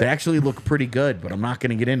 Yep. They actually look pretty good, but I'm not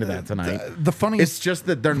going to get into that tonight. The funniest... It's just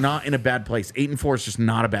that they're not in a bad place. 8-4 is just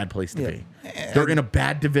not a bad place to be. They're in a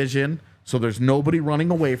bad division, so there's nobody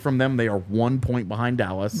running away from them. They are 1 point behind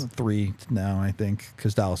Dallas. 3 now, I think,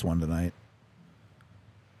 because Dallas won tonight.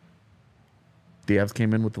 The Avs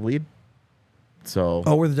came in with the lead. So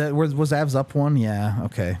was Avs up 1? Yeah,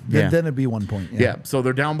 okay. Then it'd be 1 point. Yeah, so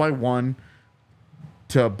they're down by 1.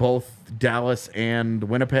 to both Dallas and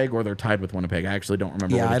Winnipeg, or they're tied with Winnipeg. I actually don't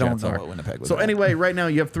remember. Yeah, what the I don't Jets know are. what Winnipeg was. So anyway, right now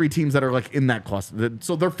you have 3 teams that are like in that cluster,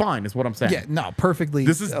 so they're fine. Is what I'm saying. Yeah, no, perfectly.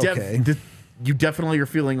 This is okay. You definitely are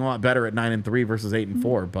feeling a lot better at 9-3 versus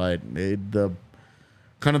 8-4, but the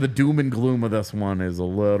kind of the doom and gloom of this one is a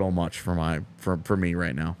little much for me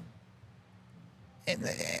right now. And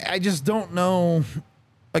I just don't know.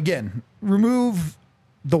 Again, remove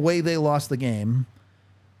the way they lost the game,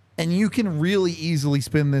 and you can really easily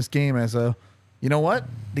spin this game as you know what?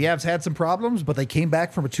 The Avs had some problems, but they came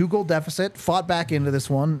back from a 2-goal deficit, fought back into this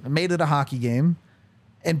one, made it a hockey game,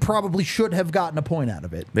 and probably should have gotten a point out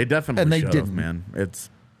of it. They definitely and they should didn't. have, man.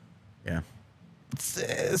 Yeah.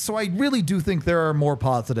 So I really do think there are more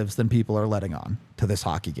positives than people are letting on to this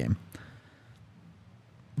hockey game.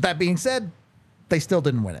 That being said, they still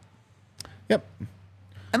didn't win it. Yep.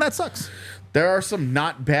 And that sucks. There are some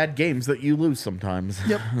not bad games that you lose sometimes.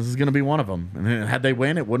 Yep. This is going to be one of them. And had they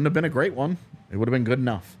win, it wouldn't have been a great one. It would have been good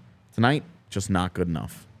enough. Tonight, just not good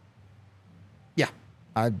enough. Yeah,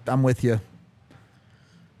 I'm with you.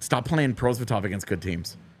 Stop playing Prosvetov against good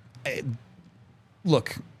teams.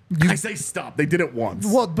 Look, I say stop. They did it once.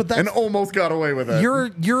 Well, but that's, and almost got away with it.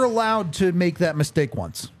 You're allowed to make that mistake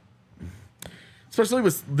once. Especially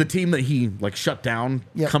with the team that he shut down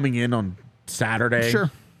coming in on Saturday. Sure.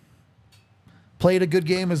 Played a good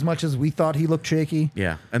game as much as we thought he looked shaky.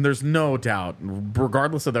 Yeah, and there's no doubt,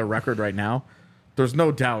 regardless of their record right now, there's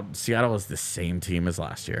no doubt Seattle is the same team as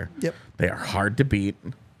last year. Yep. They are hard to beat.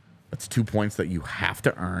 That's 2 points that you have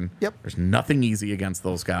to earn. Yep. There's nothing easy against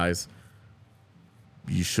those guys.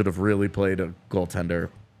 You should have really played a goaltender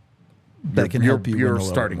that can help you. You're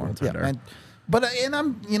starting goaltender. Yeah, but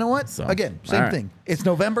I'm, you know what? So, again, same thing. It's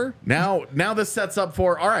November. Now this sets up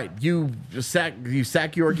for, all right, you sack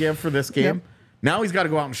Georgiev for this game. Yep. Now he's got to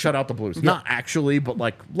go out and shut out the Blues. Yep. Not actually, but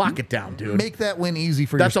lock it down, dude. Make that win easy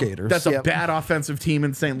for your skaters. That's a bad offensive team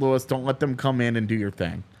in St. Louis. Don't let them come in and do your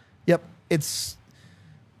thing. Yep. It's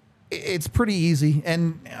pretty easy.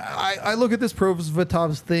 And I look at this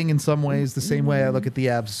Prosvetov's thing in some ways the same way I look at the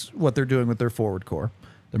Avs, what they're doing with their forward core.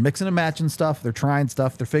 They're mixing and matching stuff. They're trying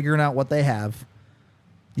stuff. They're figuring out what they have.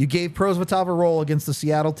 You gave Prosvetov a role against the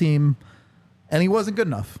Seattle team, and he wasn't good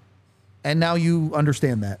enough. And now you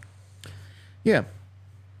understand that. Yeah.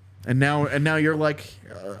 And now you're like,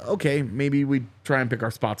 okay, maybe we try and pick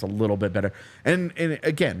our spots a little bit better. And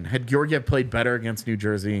again, had Georgiev played better against New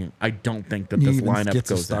Jersey, I don't think that this lineup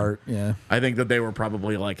gets goes a start. in. Yeah. I think that they were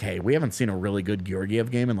probably like, hey, we haven't seen a really good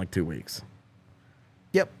Georgiev game in 2 weeks.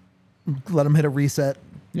 Yep. Let him hit a reset.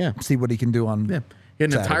 Yeah. See what he can do on. Yeah. He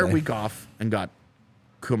had an entire Saturday. week off and got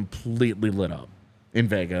completely lit up in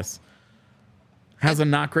Vegas. Has a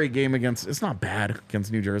not great game against. It's not bad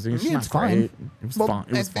against New Jersey. It's not fine. great. It was fine.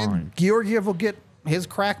 It was fine. And Georgiev will get his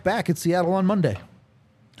crack back at Seattle on Monday.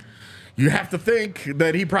 You have to think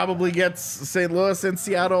that he probably gets St. Louis and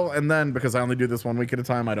Seattle, and then because I only do this 1 week at a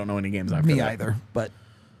time, I don't know any games after that. Me either. But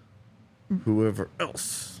whoever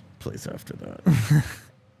else plays after that,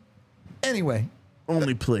 anyway,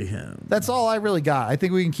 only play him. that's all I really got. I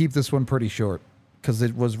think we can keep this one pretty short because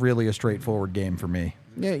it was really a straightforward game for me.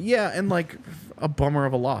 Yeah, and a bummer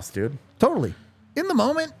of a loss, dude. Totally. In the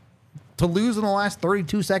moment, to lose in the last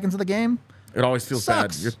 32 seconds of the game, It always feels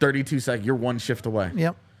sucks. bad. You're 32 seconds. You're one shift away.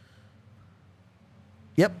 Yep.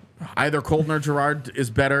 Either Colton or Gerard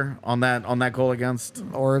is better on that goal against.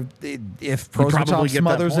 Or if probably Prosvetov get that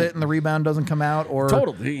smothers point. it and the rebound doesn't come out, or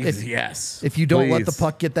Totally. if, Yes. if you don't let the Please.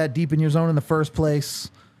 puck get that deep in your zone in the first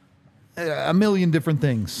place, a million different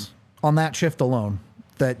things on that shift alone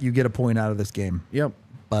that you get a point out of this game. Yep.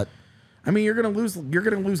 But I mean, you're gonna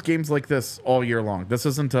lose games like this all year long. This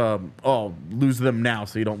isn't lose them now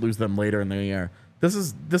so you don't lose them later in the year. This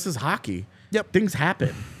is hockey. Yep. Things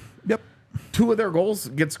happen. yep. 2 of their goals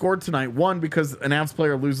get scored tonight. One because an Avs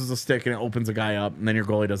player loses a stick and it opens a guy up, and then your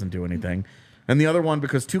goalie doesn't do anything. And the other one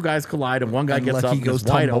because 2 guys collide and one guy And gets Lucky up, goes goes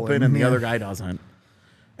wide tumbling, open, and the yeah. other guy doesn't.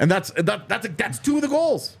 And that's 2 of the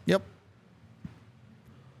goals. Yep.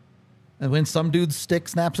 And when some dude's stick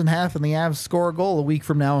snaps in half and the Avs score a goal a week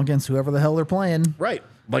from now against whoever the hell they're playing. Right.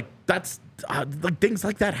 That's things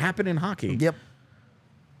like that happen in hockey. Yep.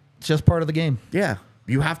 It's just part of the game. Yeah.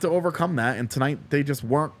 You have to overcome that, and tonight they just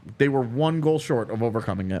weren't. They were 1 goal short of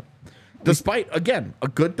overcoming it, despite again a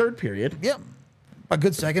good third period. Yep. A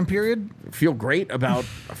good second period. I feel great about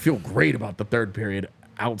the third period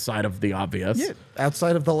outside of the obvious. Yeah.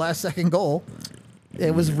 Outside of the last second goal,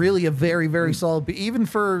 it was really a very, very solid. Even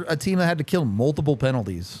for a team that had to kill multiple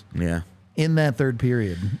penalties Yeah. in that third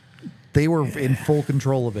period, they were in full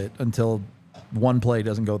control of it until one play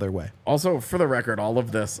doesn't go their way. Also, for the record, all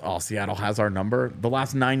of this, Seattle has our number. The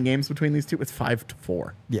last 9 games between these two, it's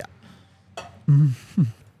 5-4. Yeah.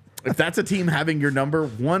 If that's a team having your number,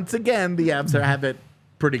 once again, the Avs have it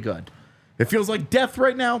pretty good. It feels like death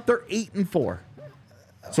right now. They're 8-4.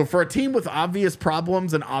 So for a team with obvious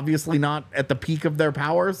problems and obviously not at the peak of their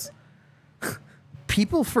powers,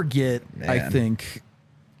 people forget, I think,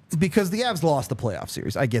 because the Avs lost the playoff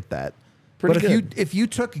series. I get that. Pretty but good. if you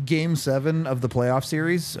took Game 7 of the playoff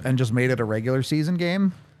series and just made it a regular season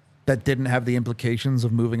game that didn't have the implications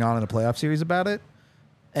of moving on in a playoff series about it,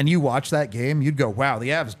 and you watch that game, you'd go, wow, the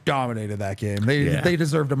Avs dominated that game. They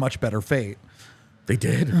deserved a much better fate. They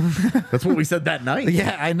did. That's what we said that night.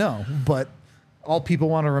 Yeah, I know. But all people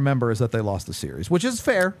want to remember is that they lost the series, which is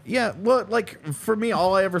fair. Yeah, well, like, for me,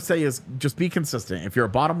 all I ever say is just be consistent. If you're a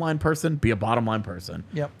bottom line person, be a bottom line person.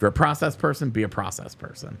 Yep. If you're a process person, be a process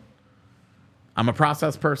person. I'm a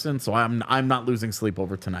process person, so I'm not losing sleep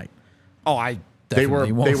over tonight. Oh, I They were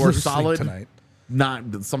definitely won't lose sleep solid tonight.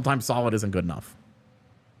 Not sometimes solid isn't good enough.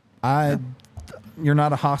 You're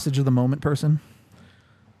not a hostage of the moment person?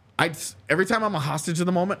 Every time I'm a hostage of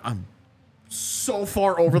the moment, I'm so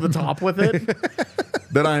far over the top with it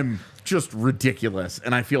that I'm just ridiculous,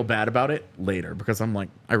 and I feel bad about it later because I'm like,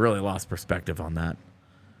 I really lost perspective on that.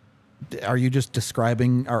 Are you just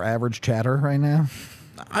describing our average chatter right now?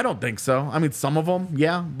 I don't think so. I mean, some of them,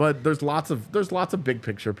 yeah, but there's lots of big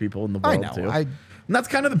picture people in the world too. And that's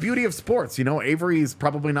kind of the beauty of sports, you know. Avery's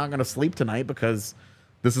probably not going to sleep tonight because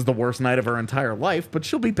this is the worst night of her entire life, but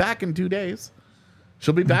she'll be back in 2 days.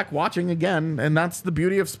 She'll be back watching again, and that's the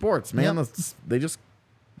beauty of sports, man. Yep. They just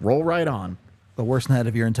roll right on. The worst night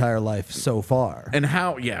of your entire life so far. And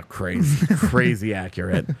crazy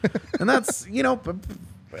accurate. And that's, you know,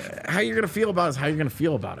 how you're going to feel about it is how you're going to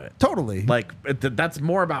feel about it. Totally. Like, that's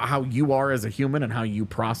more about how you are as a human and how you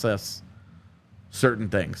process certain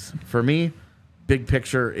things. For me, big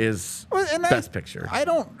picture is best picture. I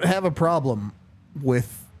don't have a problem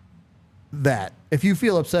with that. If you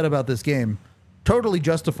feel upset about this game, totally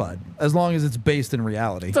justified, as long as it's based in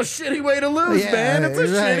reality. It's a shitty way to lose, man. It's a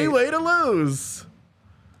shitty way to lose.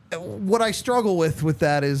 What I struggle with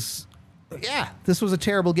that is, yeah, this was a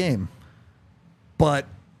terrible game. But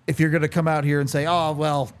if you're going to come out here and say, oh,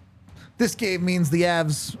 well, this game means the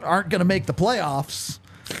Avs aren't going to make the playoffs,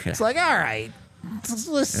 it's like, all right,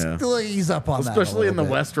 let's ease up on that. Especially in the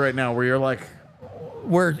West right now where you're like,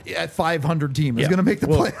 we're at 500 team is going to make the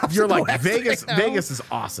playoffs. You're like, Vegas is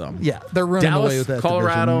awesome. Yeah, they're running away with that.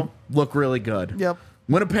 Colorado division. look really good. Yep.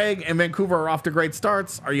 Winnipeg and Vancouver are off to great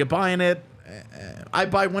starts. Are you buying it? I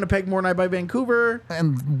buy Winnipeg more than I buy Vancouver.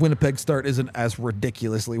 And Winnipeg's start isn't as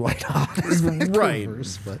ridiculously white hot as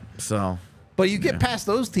Vancouver's. Right. But you get past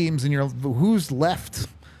those teams and you're, who's left?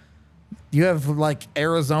 You have like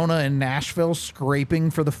Arizona and Nashville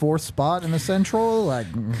scraping for the 4th spot in the Central. Like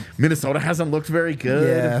Minnesota hasn't looked very good.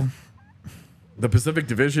 Yeah. The Pacific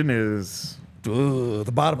Division is the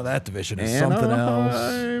bottom of that division is something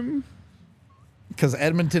else. Because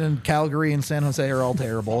Edmonton and Calgary and San Jose are all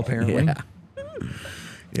terrible, apparently.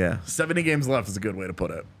 Yeah. 70 games left is a good way to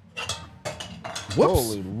put it. Whoops.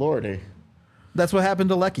 Holy lordy. That's what happened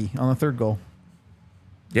to Lecky on the 3rd goal.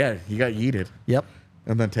 Yeah, he got yeeted. Yep.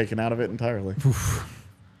 And then taken out of it entirely.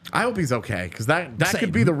 I hope he's okay, because that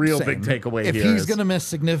could be the real big takeaway if here. If he's going to miss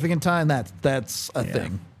significant time, that's a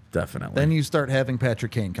thing. Definitely. Then you start having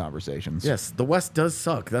Patrick Kane conversations. Yes, the West does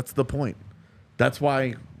suck. That's the point. That's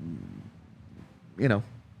why, you know.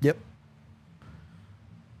 Yep.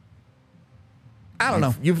 I don't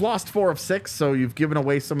know. You've lost 4 of 6, so you've given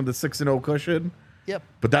away some of the 6-0 cushion. Yep.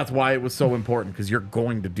 But that's why it was so important, because you're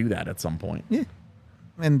going to do that at some point. Yeah.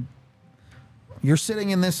 And you're sitting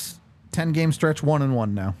in this 10-game stretch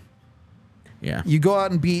 1-1 now. Yeah. You go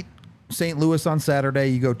out and beat St. Louis on Saturday.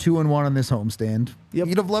 You go 2-1 on this homestand. Yep.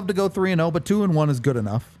 You'd have loved to go 3-0, but 2-1 is good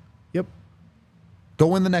enough. Yep. Go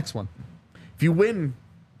win the next one. If you win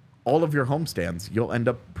all of your homestands, you'll end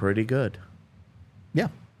up pretty good. Yeah.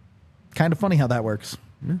 Kind of funny how that works.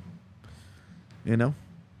 Yeah. You know,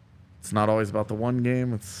 it's not always about the one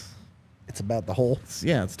game. It's about the whole.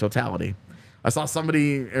 It's totality. I saw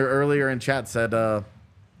somebody earlier in chat said,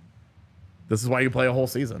 this is why you play a whole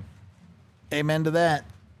season. Amen to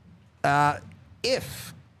that.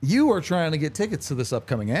 If you are trying to get tickets to this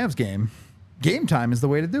upcoming Avs game, Game Time is the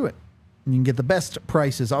way to do it. You can get the best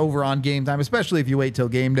prices over on Game Time, especially if you wait till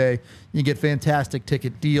game day. You get fantastic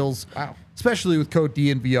ticket deals. Wow. Especially with code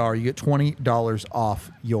DNVR, you get $20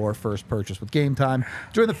 off your first purchase with Game Time.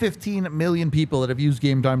 Join the 15 million people that have used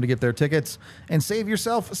Game Time to get their tickets and save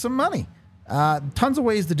yourself some money. Tons of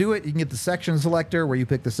ways to do it. You can get the section selector where you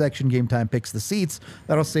pick the section, Game Time picks the seats.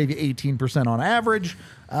 That'll save you 18% on average.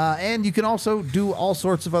 And you can also do all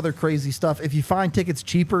sorts of other crazy stuff. If you find tickets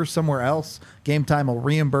cheaper somewhere else, Game Time will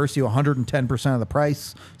reimburse you 110% of the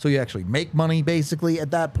price. So you actually make money basically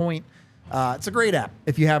at that point. It's a great app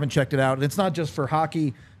if you haven't checked it out. And it's not just for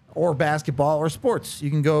hockey or basketball or sports. You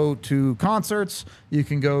can go to concerts. You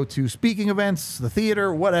can go to speaking events, the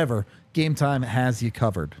theater, whatever. Game Time has you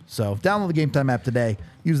covered. So download the Game Time app today.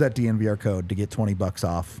 Use that DNVR code to get $20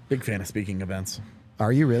 off. Big fan of speaking events.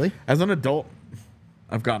 Are you really? As an adult,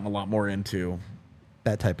 I've gotten a lot more into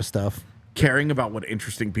that type of stuff. Caring about what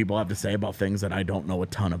interesting people have to say about things that I don't know a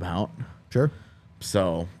ton about. Sure.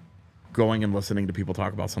 So going and listening to people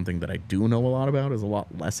talk about something that I do know a lot about is a lot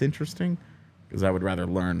less interesting because I would rather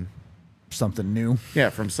learn something new. Yeah,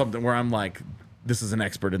 from something where I'm like, this is an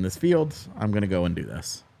expert in this field. I'm going to go and do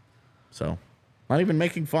this. So, not even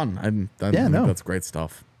making fun. I think that's great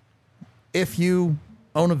stuff. If you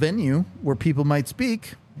own a venue where people might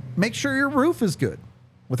speak, make sure your roof is good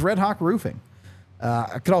with Red Hawk Roofing.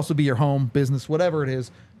 It could also be your home, business, whatever it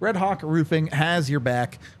is. Red Hawk Roofing has your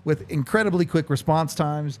back with incredibly quick response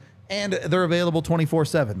times, and they're available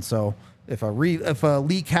 24/7. So, if a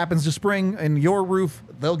leak happens to spring in your roof,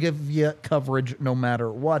 they'll give you coverage no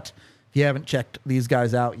matter what. If you haven't checked these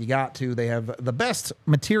guys out, you got to. They have the best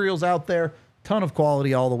materials out there, ton of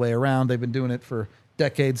quality all the way around. They've been doing it for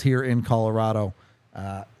decades here in Colorado.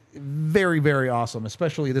 Very, very awesome,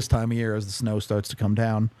 especially this time of year as the snow starts to come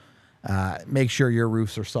down. Make sure your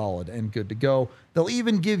roofs are solid and good to go. They'll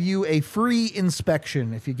even give you a free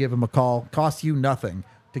inspection if you give them a call. Costs you nothing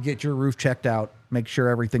to get your roof checked out. Make sure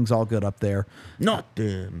everything's all good up there.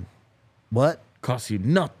 Nothing. What? Costs you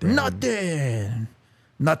nothing. Nothing.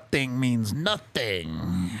 Nothing means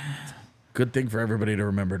nothing. Good thing for everybody to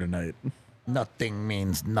remember tonight. Nothing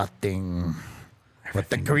means nothing.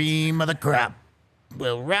 But the cream of the crop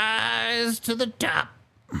will rise to the top.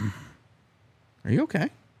 Are you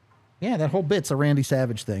okay? Yeah, that whole bit's a Randy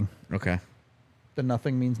Savage thing. Okay. The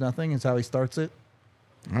nothing means nothing is how he starts it.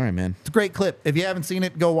 All right, man. It's a great clip. If you haven't seen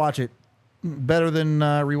it, go watch it. Better than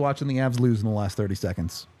rewatching the Avs lose in the last 30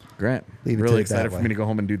 seconds. Great. Really excited for me to go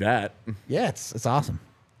home and do that. Yeah, it's awesome.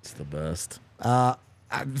 It's the best.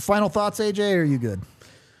 Final thoughts, AJ, or are you good?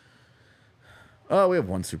 Oh, we have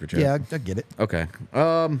one super chat. Yeah, I get it. Okay.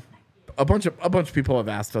 A bunch of people have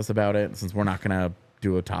asked us about it since we're not gonna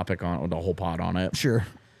do a topic on the whole pod on it. Sure.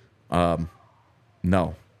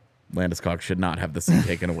 No, Landeskog should not have the seat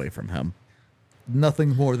taken away from him.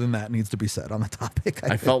 Nothing more than that needs to be said on the topic.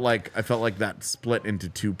 I felt like that split into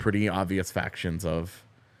two pretty obvious factions of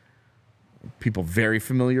people very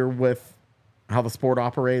familiar with how the sport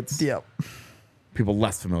operates. Yep. People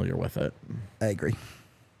less familiar with it. I agree.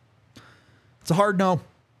 It's a hard no.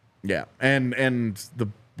 Yeah, and the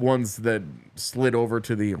ones that slid over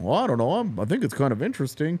to the, well, I don't know, I think it's kind of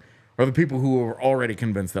interesting, are the people who are already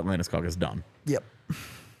convinced that Landeskog is done. Yep.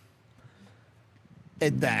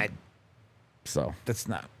 And So that's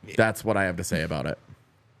not. That's what I have to say about it.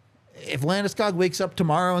 If Landeskog wakes up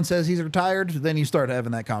tomorrow and says he's retired, then you start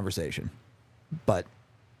having that conversation. But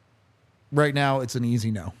right now, it's an easy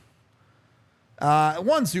no.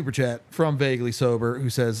 One super chat from Vaguely Sober who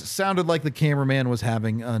says, sounded like the cameraman was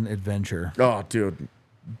having an adventure. Oh, dude.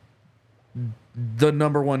 The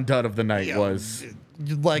number one dud of the night was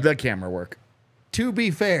like the camera work. To be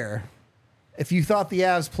fair, if you thought the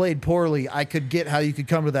Avs played poorly, I could get how you could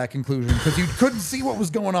come to that conclusion because you couldn't see what was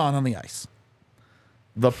going on the ice.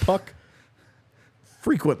 The puck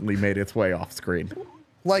frequently made its way off screen.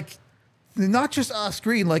 Like, not just off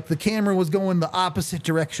screen, like the camera was going the opposite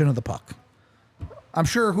direction of the puck. I'm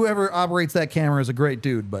sure whoever operates that camera is a great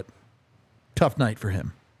dude, but tough night for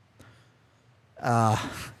him.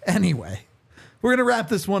 Anyway, we're going to wrap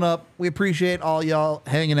this one up. We appreciate all y'all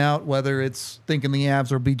hanging out, whether it's thinking the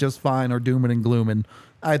Avs will be just fine or dooming and glooming.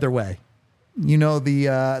 Either way, you know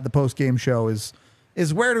the post-game show is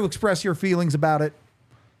where to express your feelings about it.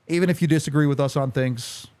 Even if you disagree with us on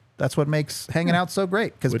things, that's what makes hanging out so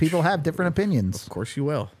great, because people have different opinions. Of course you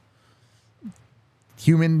will.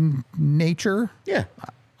 Human nature? Yeah.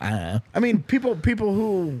 I mean, people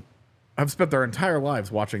who have spent their entire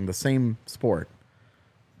lives watching the same sport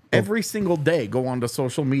every single day go onto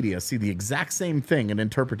social media, see the exact same thing, and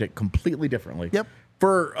interpret it completely differently. Yep.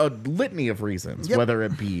 For a litany of reasons, whether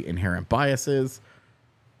it be inherent biases,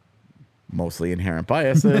 mostly inherent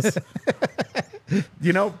biases.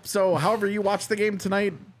 You know, so however you watched the game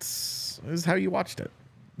tonight is how you watched it.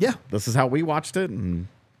 Yeah. This is how we watched it, and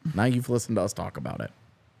now you've listened to us talk about it.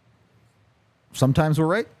 Sometimes we're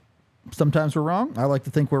right. Sometimes we're wrong. I like to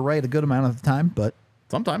think we're right a good amount of the time, but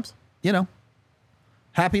sometimes, you know,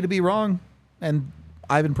 happy to be wrong and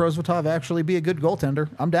Ivan Prosvetov actually be a good goaltender.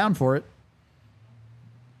 I'm down for it.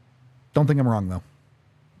 Don't think I'm wrong, though.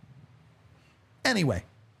 Anyway,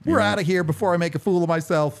 we're out of here before I make a fool of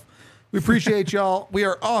myself. We appreciate y'all. We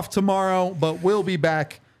are off tomorrow, but we'll be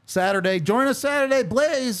back Saturday. Join us Saturday.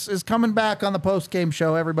 Blaze is coming back on the post-game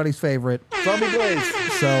show, everybody's favorite. Zombie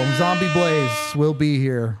Blaze. So Zombie Blaze will be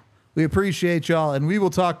here. We appreciate y'all, and we will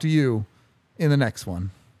talk to you in the next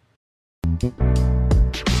one. We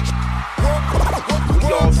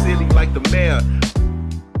all silly like the mayor.